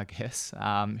premiers, I guess. Who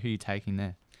are you taking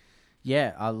there?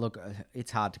 Yeah, look, it's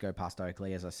hard to go past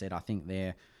Oakley. As I said, I think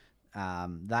they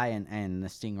and the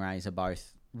Stingrays are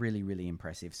both really, really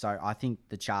impressive. So I think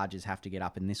the Chargers have to get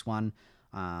up in this one.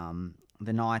 The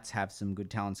Knights have some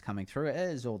good talents coming through,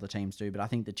 as all the teams do, but I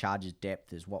think the Chargers'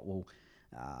 depth is what will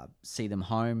see them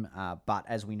home. But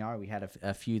as we know, we had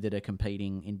a few that are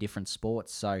competing in different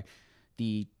sports. So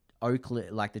the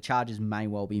Chargers may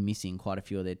well be missing quite a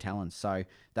few of their talents. So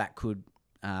that could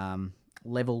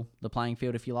level the playing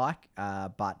field, if you like.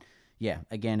 But yeah,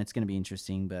 again, it's going to be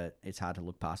interesting, but it's hard to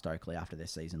look past Oakley after their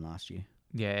season last year.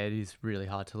 Yeah, it is really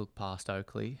hard to look past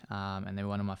Oakley, and they're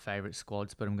one of my favourite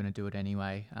squads, but I'm going to do it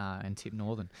anyway and tip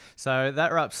Northern. So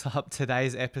that wraps up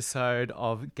today's episode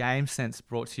of Game Sense,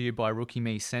 brought to you by Rookie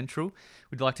Me Central.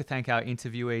 We'd like to thank our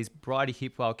interviewees, Bridie,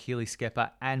 Hipwell, Keeley, Skepper,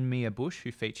 and Mia Busch,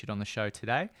 who featured on the show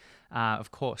today.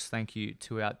 Of course, thank you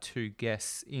to our two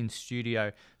guests in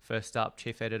studio. First up,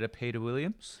 Chief Editor Peter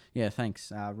Williams. Yeah,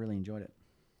 thanks. Really enjoyed it.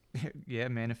 Yeah,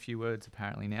 man, a few words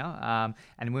apparently now.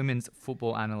 And women's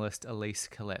football analyst Elise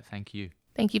Collette. Thank you.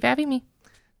 Thank you for having me.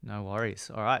 No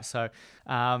worries. All right, so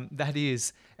that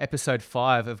is episode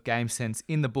 5 of Game Sense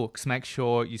in the books. Make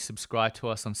sure you subscribe to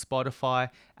us on Spotify,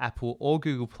 Apple, or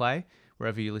Google Play,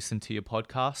 wherever you listen to your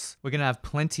podcasts. We're going to have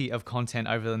plenty of content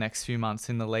over the next few months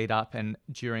in the lead up and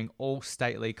during all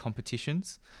state league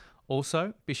competitions.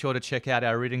 Also, be sure to check out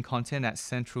our written content at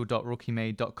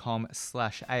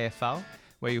central.rookieme.com/AFL,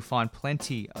 where you'll find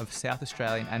plenty of South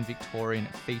Australian and Victorian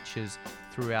features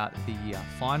throughout the year.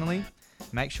 Finally,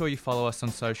 make sure you follow us on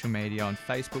social media on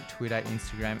Facebook, Twitter,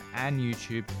 Instagram, and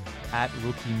YouTube at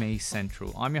Rookie Me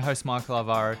Central. I'm your host, Michael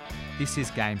Alvaro. This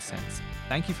is Game Sense.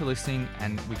 Thank you for listening,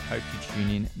 and we hope you tune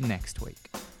in next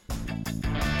week.